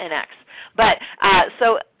 an ex. But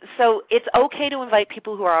so it's okay to invite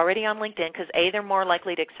people who are already on LinkedIn because, A, they're more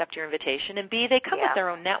likely to accept your invitation, and B, they come with their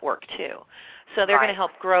own network, too. So they're going to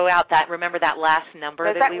help grow out remember that last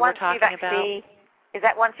number that we were talking about? Is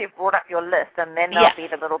that once you've brought up your list, and then there'll be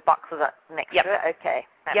the little boxes next to it? Okay,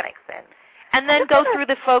 that makes sense. And then go through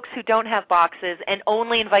the folks who don't have boxes and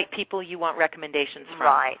only invite people you want recommendations from.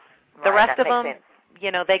 Right. The rest of them,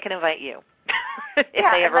 they can invite you if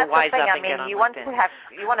they ever wise up and get on LinkedIn.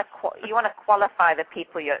 You want to qualify the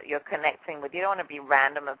people you're connecting with. You don't want to be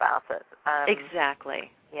random about it. Exactly.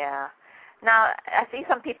 Yeah. Now, I see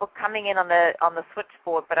some people coming in on the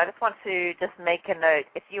switchboard, but I just want to make a note.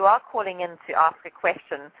 If you are calling in to ask a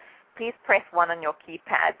question, please press 1 on your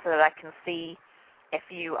keypad so that I can see if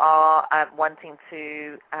you are wanting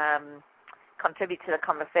to contribute to the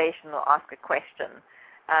conversation or ask a question.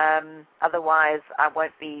 Otherwise, I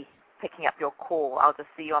won't be picking up your call. I'll just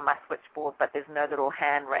see you on my switchboard, but there's no little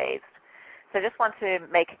hand raised. So I just want to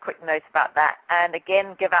make a quick note about that. And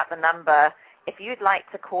again, give out the number. If you'd like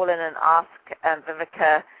to call in and ask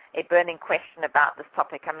Viveka a burning question about this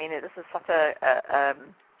topic, I mean, this is such a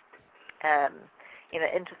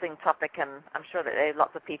interesting topic, and I'm sure that there are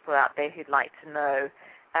lots of people out there who'd like to know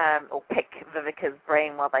or pick Viveka's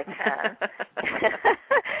brain while they can.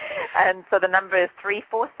 And so the number is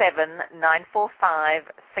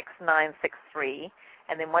 347-945-6963.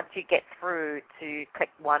 And then once you get through, to click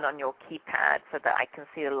 1 on your keypad so that I can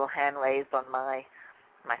see a little hand raised on my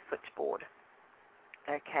switchboard.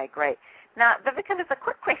 Okay, great. Now, Viveka, there's a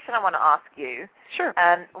quick question I want to ask you. Sure.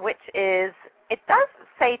 Which is, it does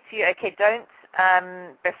say to you, okay, don't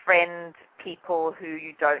befriend people who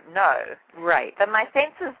you don't know. Right. But my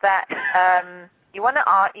sense is that you want to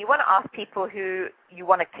ask people who you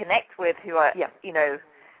want to connect with, who are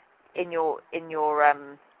in your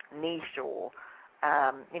niche, or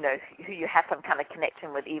who you have some kind of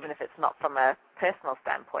connection with, even if it's not from a personal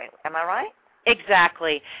standpoint. Am I right?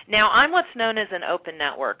 Exactly. Now, I'm what's known as an open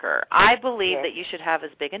networker. I believe that you should have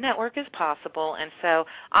as big a network as possible, and so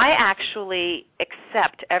I actually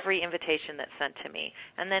accept every invitation that's sent to me.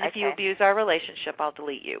 And then if you abuse our relationship, I'll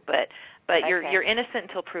delete you. But you're innocent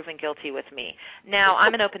until proven guilty with me. Now,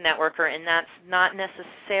 I'm an open networker, and that's not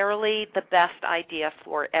necessarily the best idea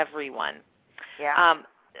for everyone. Yeah.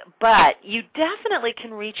 But you definitely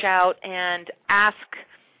can reach out and ask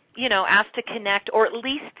to connect, or at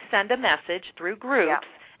least send a message through groups,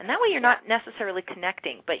 and that way you're not necessarily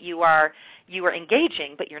connecting, but you are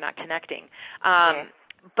engaging, but you're not connecting.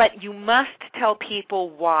 But you must tell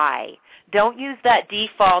people why. Don't use that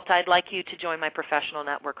default, I'd like you to join my professional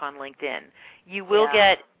network on LinkedIn. You will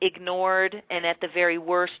get ignored, and at the very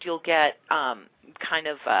worst, you'll get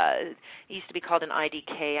it used to be called an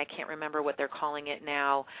IDK. I can't remember what they're calling it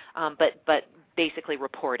now, but basically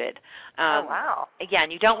reported. Oh, wow. Again,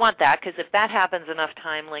 you don't want that, because if that happens enough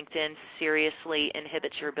time, LinkedIn seriously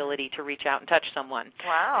inhibits your ability to reach out and touch someone.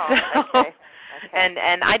 Wow. So, okay.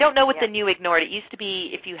 And I don't know what the new ignored. It used to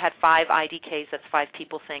be if you had 5 IDKs, that's 5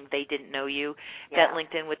 people saying they didn't know you, that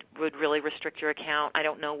LinkedIn would really restrict your account. I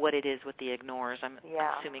don't know what it is with the ignores. I'm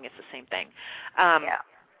assuming it's the same thing.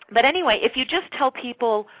 But anyway, if you just tell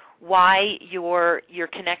people why you're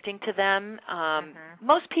connecting to them,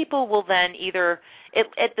 most people will then either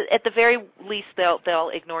at the very least they'll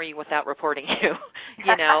ignore you without reporting you,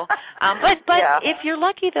 But if you're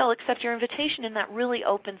lucky, they'll accept your invitation, and that really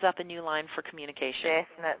opens up a new line for communication.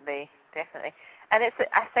 Definitely. And I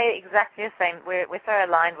say exactly the same. We're so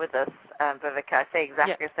aligned with this, Viveka. I say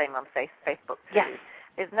exactly the same on Facebook too. Yes.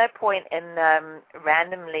 There's no point in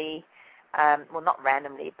randomly. Well, not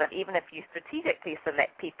randomly, but even if you strategically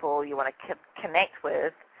select people you want to connect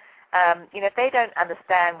with, if they don't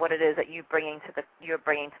understand what it is that you're bringing to the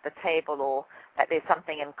table, or that there's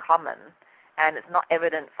something in common, and it's not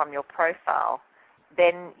evident from your profile,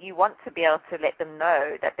 then you want to be able to let them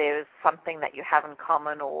know that there is something that you have in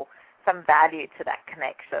common, or some value to that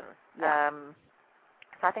connection. So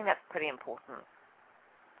I think that's pretty important.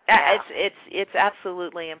 It's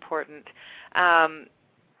absolutely important.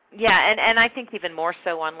 Yeah, and I think even more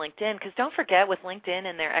so on LinkedIn, because don't forget with LinkedIn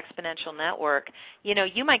and their exponential network,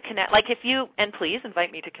 you might connect, like if you, and please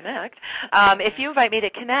invite me to connect, if you invite me to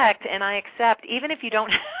connect and I accept, even if you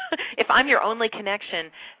don't, if I'm your only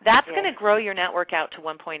connection, that's going to grow your network out to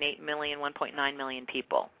 1.8 million, 1.9 million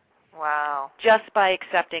people. Wow. Just by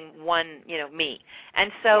accepting one, me.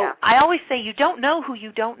 And so I always say you don't know who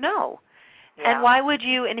you don't know. Yeah. And why would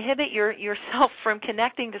you inhibit yourself from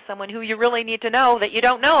connecting to someone who you really need to know that you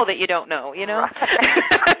don't know that you don't know, Right.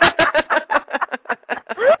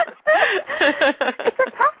 It's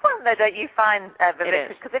a tough one, though, don't you find, Vivek?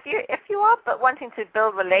 Because if you are but wanting to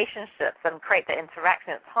build relationships and create the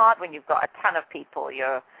interaction, it's hard when you've got a ton of people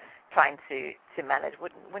you're trying to manage,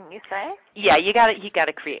 wouldn't you say? Yeah, you got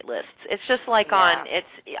to create lists. It's just like so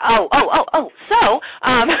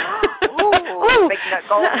ooh, big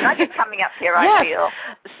golden nugget coming up here, I feel.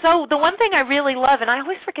 So the one thing I really love, and I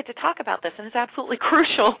always forget to talk about this, and it's absolutely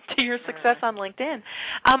crucial to your success on LinkedIn.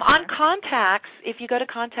 On contacts, if you go to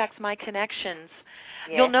contacts, my connections,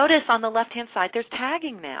 you'll notice on the left-hand side there's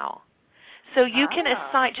tagging now. So you can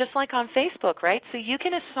assign, just like on Facebook, right? So you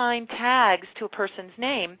can assign tags to a person's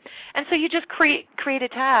name, and so you just create a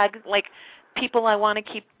tag like people I want to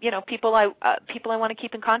keep, people I want to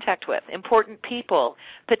keep in contact with, important people,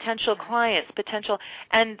 potential clients,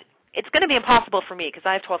 and it's going to be impossible for me because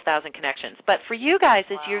I have 12,000 connections. But for you guys,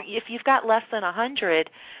 if you've got less than 100.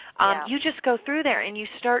 You just go through there and you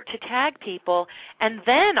start to tag people, and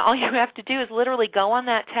then all you have to do is literally go on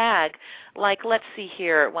that tag. Like, let's see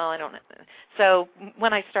here. Well, I don't know. So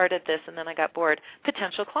when I started this and then I got bored,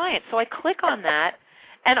 potential clients. So I click on that,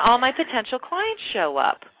 and all my potential clients show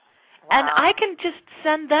up. Wow. And I can just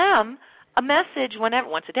send them a message whenever,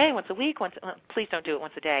 once a day, once a week. Please don't do it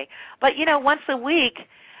once a day. But, once a week,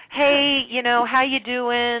 hey, how you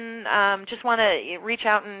doing? Just want to reach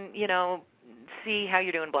out and, see how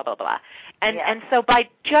you're doing, blah, blah, blah. And so by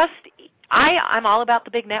just, I'm all about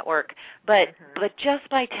the big network, but just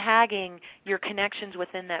by tagging your connections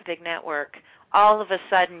within that big network, all of a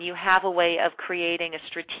sudden you have a way of creating a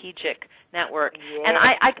strategic network. Yes. And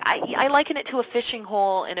I liken it to a fishing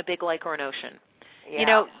hole in a big lake or an ocean.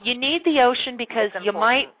 Yeah. You need the ocean because you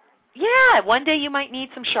might, one day you might need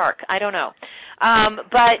some shark. I don't know.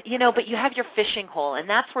 But you have your fishing hole, and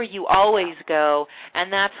that's where you always go, and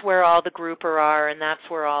that's where all the grouper are, and that's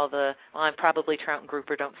where all the, I'm probably trout and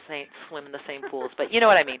grouper don't swim in the same pools, but you know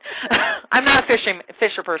what I mean. I'm not a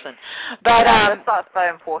fisher person. But that's so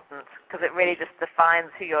important because it really just defines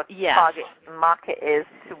who your target market is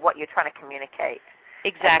to what you're trying to communicate.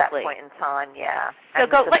 Exactly. At that point in time, So and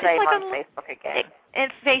go the same like on Facebook again.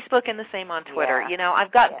 And Facebook and the same on Twitter.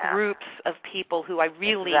 I've got groups of people who I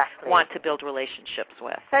really want to build relationships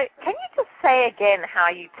with. So can you just say again how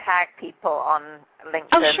you tag people on LinkedIn?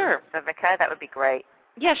 Oh, sure. Vivica? That would be great.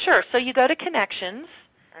 Yeah, sure. So you go to Connections,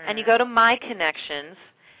 and you go to My Connections,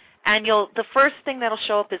 and the first thing that'll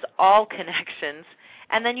show up is All Connections,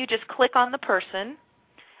 and then you just click on the person,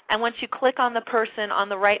 and once you click on the person on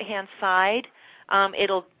the right-hand side,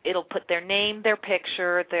 it'll put their name, their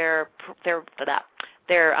picture, their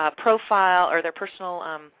profile or their personal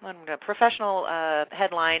professional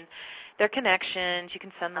headline, their connections. You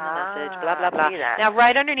can send them a message. Blah blah blah. Now,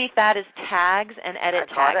 right underneath that is tags and edit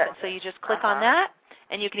tags. And so you just click on that,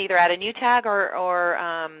 and you can either add a new tag or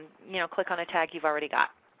click on a tag you've already got.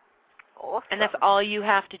 Awesome. And that's all you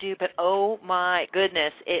have to do, but oh my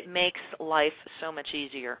goodness, it makes life so much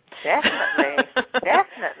easier. Definitely.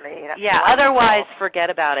 Definitely. That's wonderful. Otherwise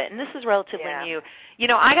forget about it. And this is relatively new.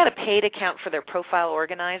 I got a paid account for their profile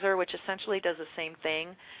organizer, which essentially does the same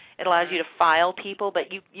thing. It allows you to file people,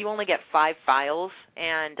 but you only get 5 files,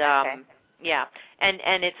 and and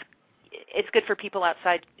it's good for people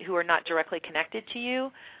outside who are not directly connected to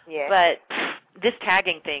you. Yes. But this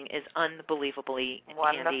tagging thing is unbelievably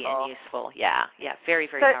wonderful. Handy and useful. Yeah, very,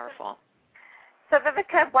 very powerful. So,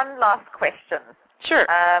 Vivica, one last question. Sure.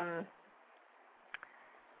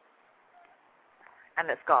 And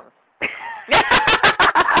it's gone.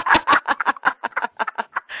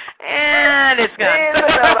 And it's gone. And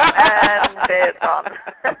it's gone.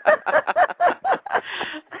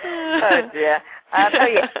 Oh, dear.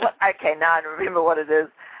 Okay, now I remember what it is.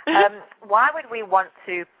 Why would we want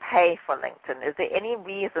to pay for LinkedIn? Is there any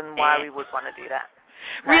reason why we would want to do that?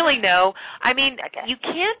 Really, no. I mean, you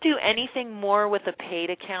can't do anything more with a paid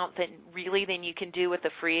account than you can do with a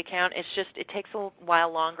free account. It's just it takes a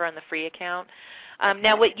while longer on the free account.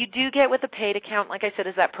 Now, what you do get with a paid account, like I said,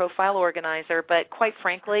 is that profile organizer. But quite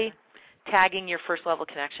frankly, tagging your first level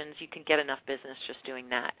connections, you can get enough business just doing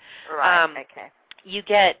that. Right. Okay. You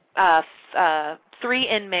get 3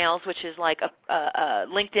 in mails, which is like a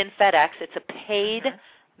LinkedIn FedEx. It's a paid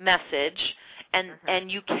message, and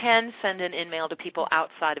you can send an in-mail to people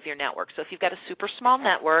outside of your network. So if you've got a super small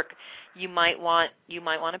network, you might want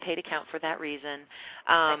a paid account for that reason.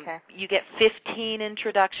 You get 15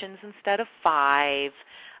 introductions instead of 5.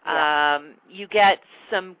 You get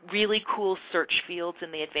some really cool search fields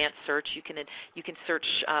in the advanced search. You can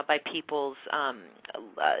search by people's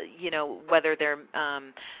whether they're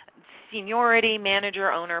seniority,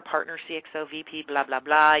 manager, owner, partner, CXO, VP, blah blah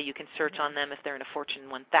blah. You can search on them if they're in a Fortune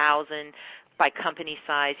 1000, by company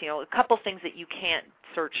size. A couple things that you can't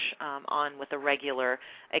search on with a regular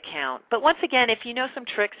account. But once again, if you know some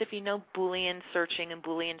tricks, if you know Boolean searching and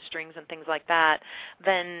Boolean strings and things like that,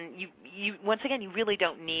 then you once again, you really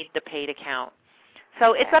don't need the paid account.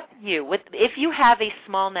 So it's up to you. If you have a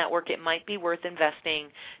small network, it might be worth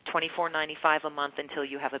investing $24.95 a month until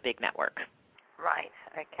you have a big network. Right.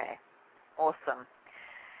 Okay. Awesome.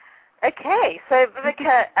 Okay. So,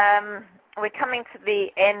 Vivica, we're coming to the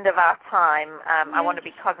end of our time. I want to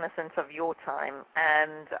be cognizant of your time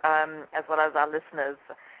and as well as our listeners.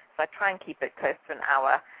 So I try and keep it close to an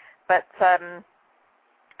hour. But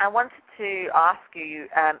I wanted to ask you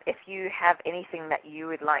if you have anything that you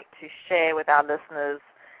would like to share with our listeners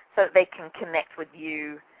so that they can connect with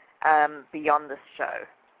you beyond this show.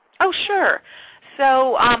 Oh, sure.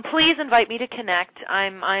 So please invite me to connect.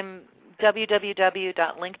 I'm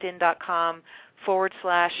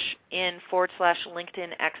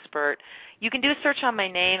www.linkedin.com/in/LinkedIn expert. You can do a search on my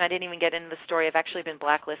name. I didn't even get into the story. I've actually been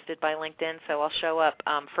blacklisted by LinkedIn, so I'll show up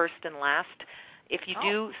first and last. If you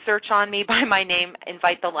do search on me by my name,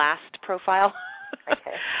 invite the last profile.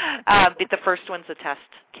 Okay. The first one's a test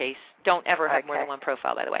case. Don't ever have more than one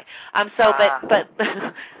profile, by the way. But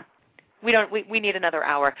we need another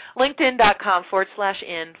hour.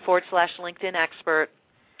 LinkedIn.com/in/LinkedIn expert.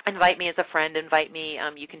 Invite me as a friend. Invite me.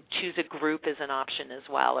 You can choose a group as an option as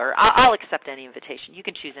well, or I'll accept any invitation. You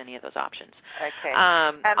can choose any of those options. Okay.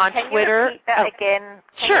 On can Twitter. You repeat that again?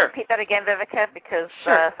 Can Sure. you repeat that again, Vivica? Because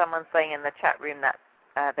someone's saying in the chat room that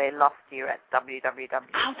they lost you at www.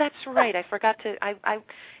 Oh, that's right. I forgot to. Darn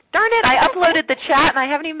it! I uploaded the chat and I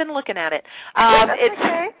haven't even been looking at it.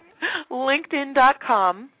 It's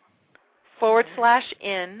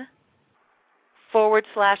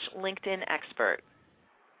LinkedIn.com/in/LinkedIn expert.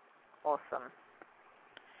 Awesome.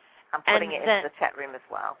 I'm putting it into the chat room as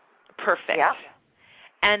well. Perfect. Yeah.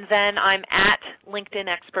 And then I'm at LinkedIn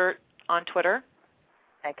expert on Twitter.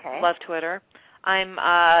 Okay. Love Twitter. I'm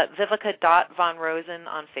Vivica.vonrosen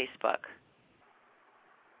on Facebook.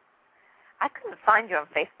 I couldn't find you on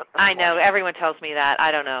Facebook before. I know. Everyone tells me that. I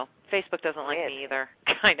don't know. Facebook doesn't like me either.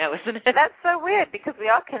 I know, isn't it? That's so weird because we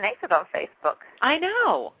are connected on Facebook. I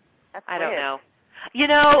know. That's I weird. don't know.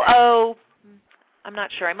 I'm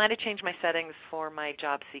not sure. I might have changed my settings for my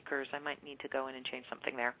job seekers. I might need to go in and change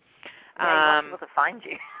something there. Yeah, you want people to find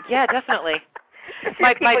you. Yeah, definitely.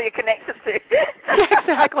 People you're connected to.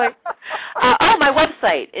 Exactly. My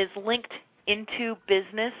website is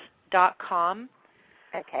linkedintobusiness.com.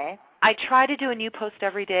 Okay. I try to do a new post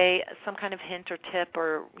every day, some kind of hint or tip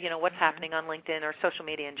or, what's happening on LinkedIn or social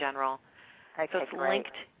media in general. Okay, so it's great.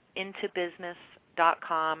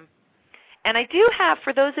 linkedintobusiness.com. And I do have,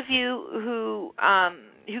 for those of you who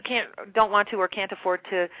don't want to or can't afford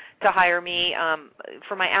to hire me,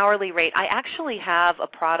 for my hourly rate, I actually have a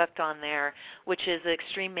product on there, which is the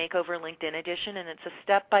Extreme Makeover LinkedIn Edition, and it's a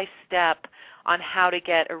step-by-step on how to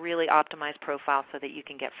get a really optimized profile so that you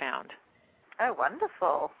can get found. Oh,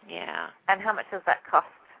 wonderful. Yeah. And how much does that cost?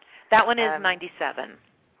 That one is $97.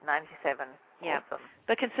 $97. Yeah. Awesome.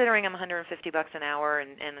 But considering I'm $150 an hour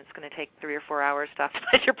and it's going to take 3 or 4 hours to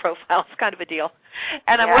optimize your profile, it's kind of a deal.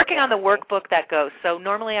 And I'm working on the workbook that goes. So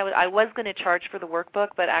normally I was going to charge for the workbook,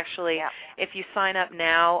 but actually if you sign up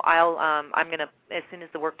now, I'm going to, as soon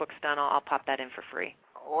as the workbook's done, I'll pop that in for free.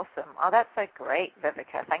 Awesome. Oh, that's so great,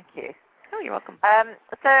 Vivica. Thank you. Oh, you're welcome.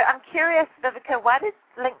 So I'm curious, Vivica, why did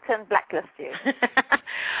LinkedIn blacklist you?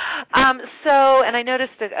 And I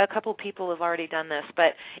noticed a couple people have already done this,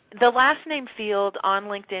 but the last name field on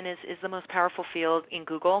LinkedIn is the most powerful field in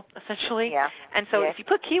Google, essentially. Yeah. And so if you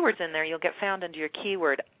put keywords in there, you'll get found under your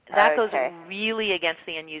keyword. That goes really against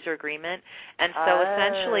the end user agreement. And so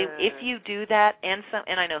essentially, if you do that, and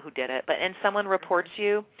I know who did it, and someone reports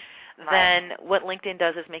you, then what LinkedIn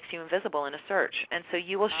does is makes you invisible in a search. And so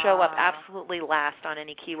you will show up absolutely last on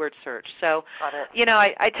any keyword search. So,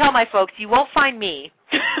 I tell my folks, you won't find me,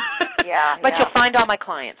 but you'll find all my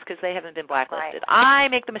clients because they haven't been blacklisted. I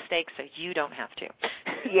make the mistake so you don't have to.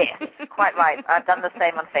 Yes, quite right. I've done the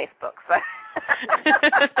same on Facebook. So I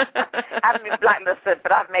haven't been blacklisted,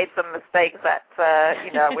 but I've made some mistakes that,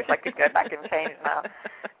 I wish I could go back and change now.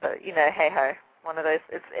 But, hey-ho. one of those.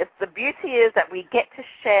 It's the beauty is that we get to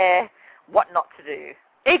share what not to do.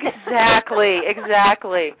 Exactly,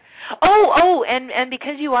 exactly. Oh, and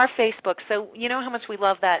because you are Facebook, so you know how much we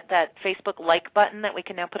love that Facebook like button that we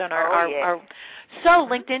can now put on our so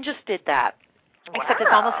LinkedIn just did that. Wow. Except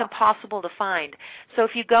it's almost impossible to find. So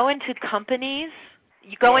if you go into companies,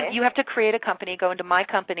 you go in, you have to create a company, go into My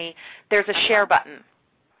Company, there's a share button.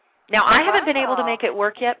 Now, I haven't been able to make it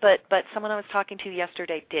work yet, but someone I was talking to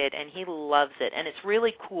yesterday did, and he loves it, and it's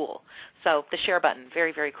really cool. So the share button,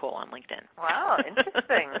 very, very cool on LinkedIn. Wow,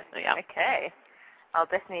 interesting. Yeah. Okay. I'll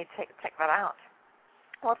definitely check that out.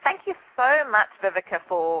 Well, thank you so much, Viveka,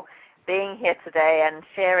 for being here today and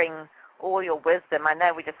sharing all your wisdom. I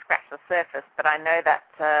know we just scratched the surface, but I know that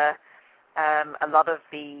a lot of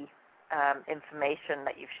the information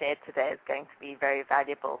that you've shared today is going to be very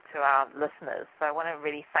valuable to our listeners. So I want to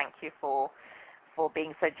really thank you for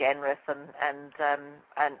being so generous and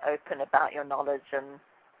open about your knowledge. And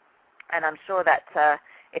I'm sure that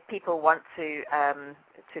if people want to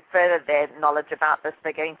further their knowledge about this,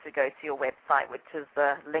 they're going to go to your website, which is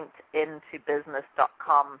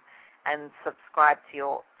linkedintobusiness.com, and subscribe to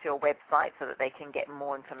your website so that they can get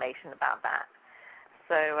more information about that.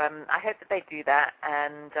 So I hope that they do that,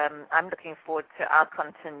 and I'm looking forward to our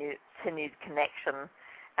continued connection.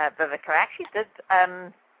 Viveka, I actually did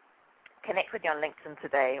connect with you on LinkedIn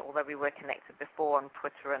today, although we were connected before on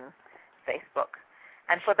Twitter and Facebook.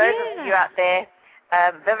 And for those of you out there,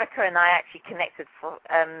 Viveka and I actually connected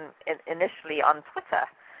initially on Twitter.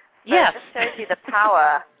 So yes. It just shows you the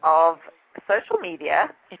power of social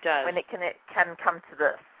media. It does. When it can come to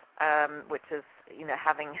this, which is,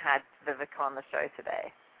 having had Viveka on the show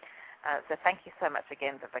today. So thank you so much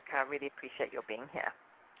again, Viveka. I really appreciate your being here.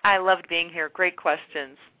 I loved being here. Great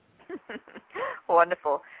questions.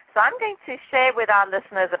 Wonderful. So I'm going to share with our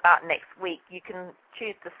listeners about next week. You can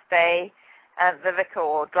choose to stay, Viveka,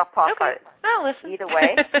 or drop off. Okay. I'll listen. Either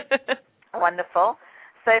way. Wonderful.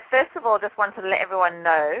 So first of all, just want to let everyone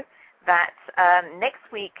know that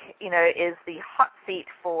next week, is the hot seat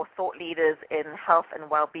for thought leaders in health and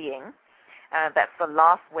well-being. That's the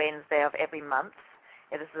last Wednesday of every month.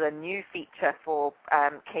 This is a new feature for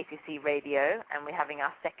KCC Radio, and we're having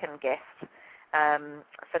our second guest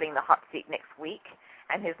filling the hot seat next week.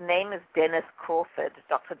 And his name is Dennis Crawford,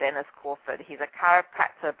 Dr. Dennis Crawford. He's a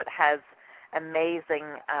chiropractor but has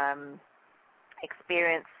amazing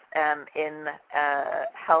experience in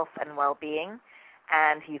health and well-being,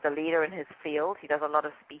 and he's a leader in his field. He does a lot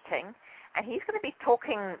of speaking. And he's going to be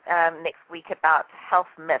talking next week about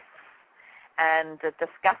health myths and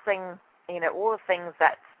discussing, all the things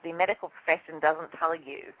that the medical profession doesn't tell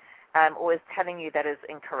you or is telling you that is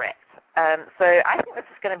incorrect. So I think this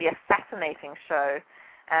is going to be a fascinating show,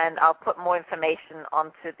 and I'll put more information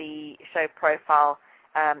onto the show profile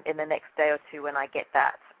in the next day or two when I get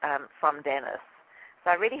that from Dennis.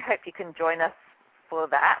 So I really hope you can join us for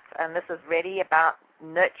that. And this is really about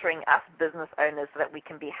nurturing us business owners so that we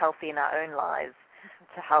can be healthy in our own lives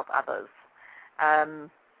to help others.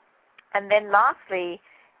 And then lastly,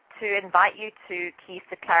 to invite you to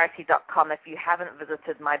keystoClarity.com if you haven't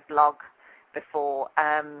visited my blog before.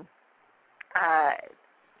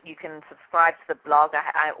 You can subscribe to the blog.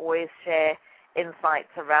 I always share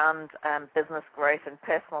insights around business growth and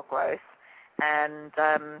personal growth. And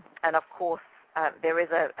of course, there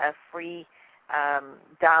is a free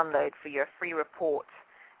download for your free report,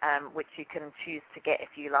 which you can choose to get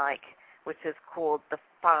if you like, which is called The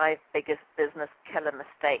 5 Biggest Business Killer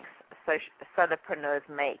Mistakes Solopreneurs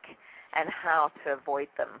Make and How to Avoid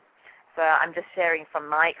Them. So I'm just sharing from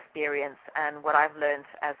my experience and what I've learned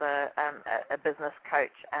as a business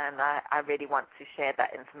coach, and I really want to share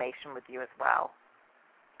that information with you as well.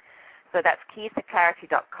 So that's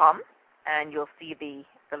keystoClarity.com, and you'll see the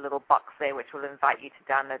little box there which will invite you to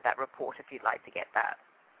download that report if you'd like to get that.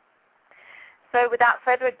 So without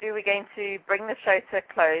further ado, we're going to bring the show to a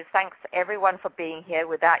close. Thanks to everyone for being here.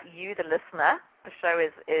 Without you, the listener, the show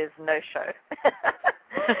is no show.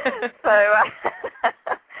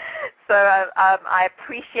 So I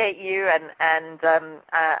appreciate you, and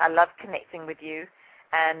I love connecting with you.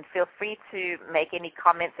 And feel free to make any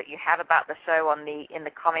comments that you have about the show in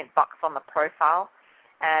the comment box on the profile.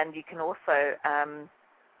 And you can also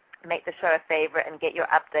make the show a favorite and get your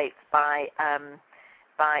updates by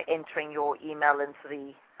entering your email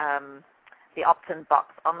into the opt-in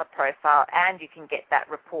box on the profile, and you can get that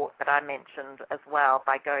report that I mentioned as well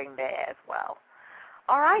by going there as well.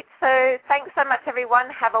 All right, so thanks so much, everyone.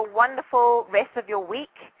 Have a wonderful rest of your week,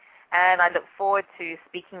 and I look forward to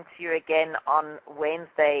speaking to you again on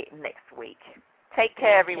Wednesday next week. Take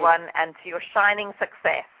care, everyone, and to your shining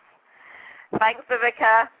success. Thanks,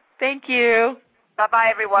 Viveka. Thank you. Bye-bye,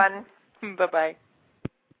 everyone. Bye-bye.